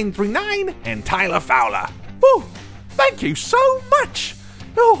 Trapper939, and Tyler Fowler. Woo! Thank you so much!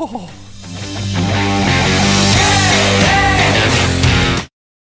 Oh.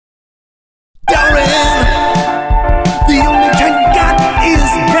 Darren! The only time you got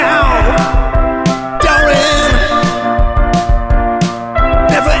is now! Darren!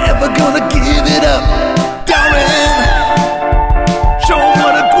 Never ever gonna give it up! Darren! Show 'em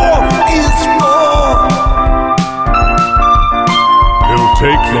what a dwarf is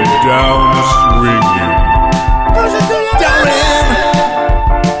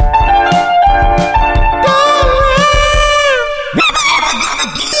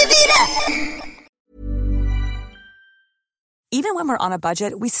Even when we're on a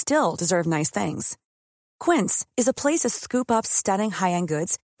budget, we still deserve nice things. Quince is a place to scoop up stunning high-end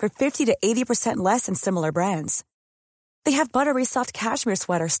goods for 50 to 80% less than similar brands. They have buttery soft cashmere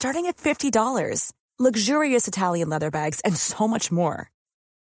sweaters starting at $50, luxurious Italian leather bags, and so much more.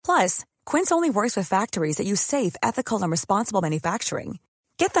 Plus, Quince only works with factories that use safe, ethical, and responsible manufacturing.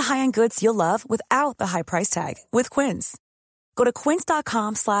 Get the high-end goods you'll love without the high price tag with Quince. Go to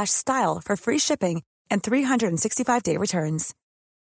quince.com/style for free shipping and 365-day returns.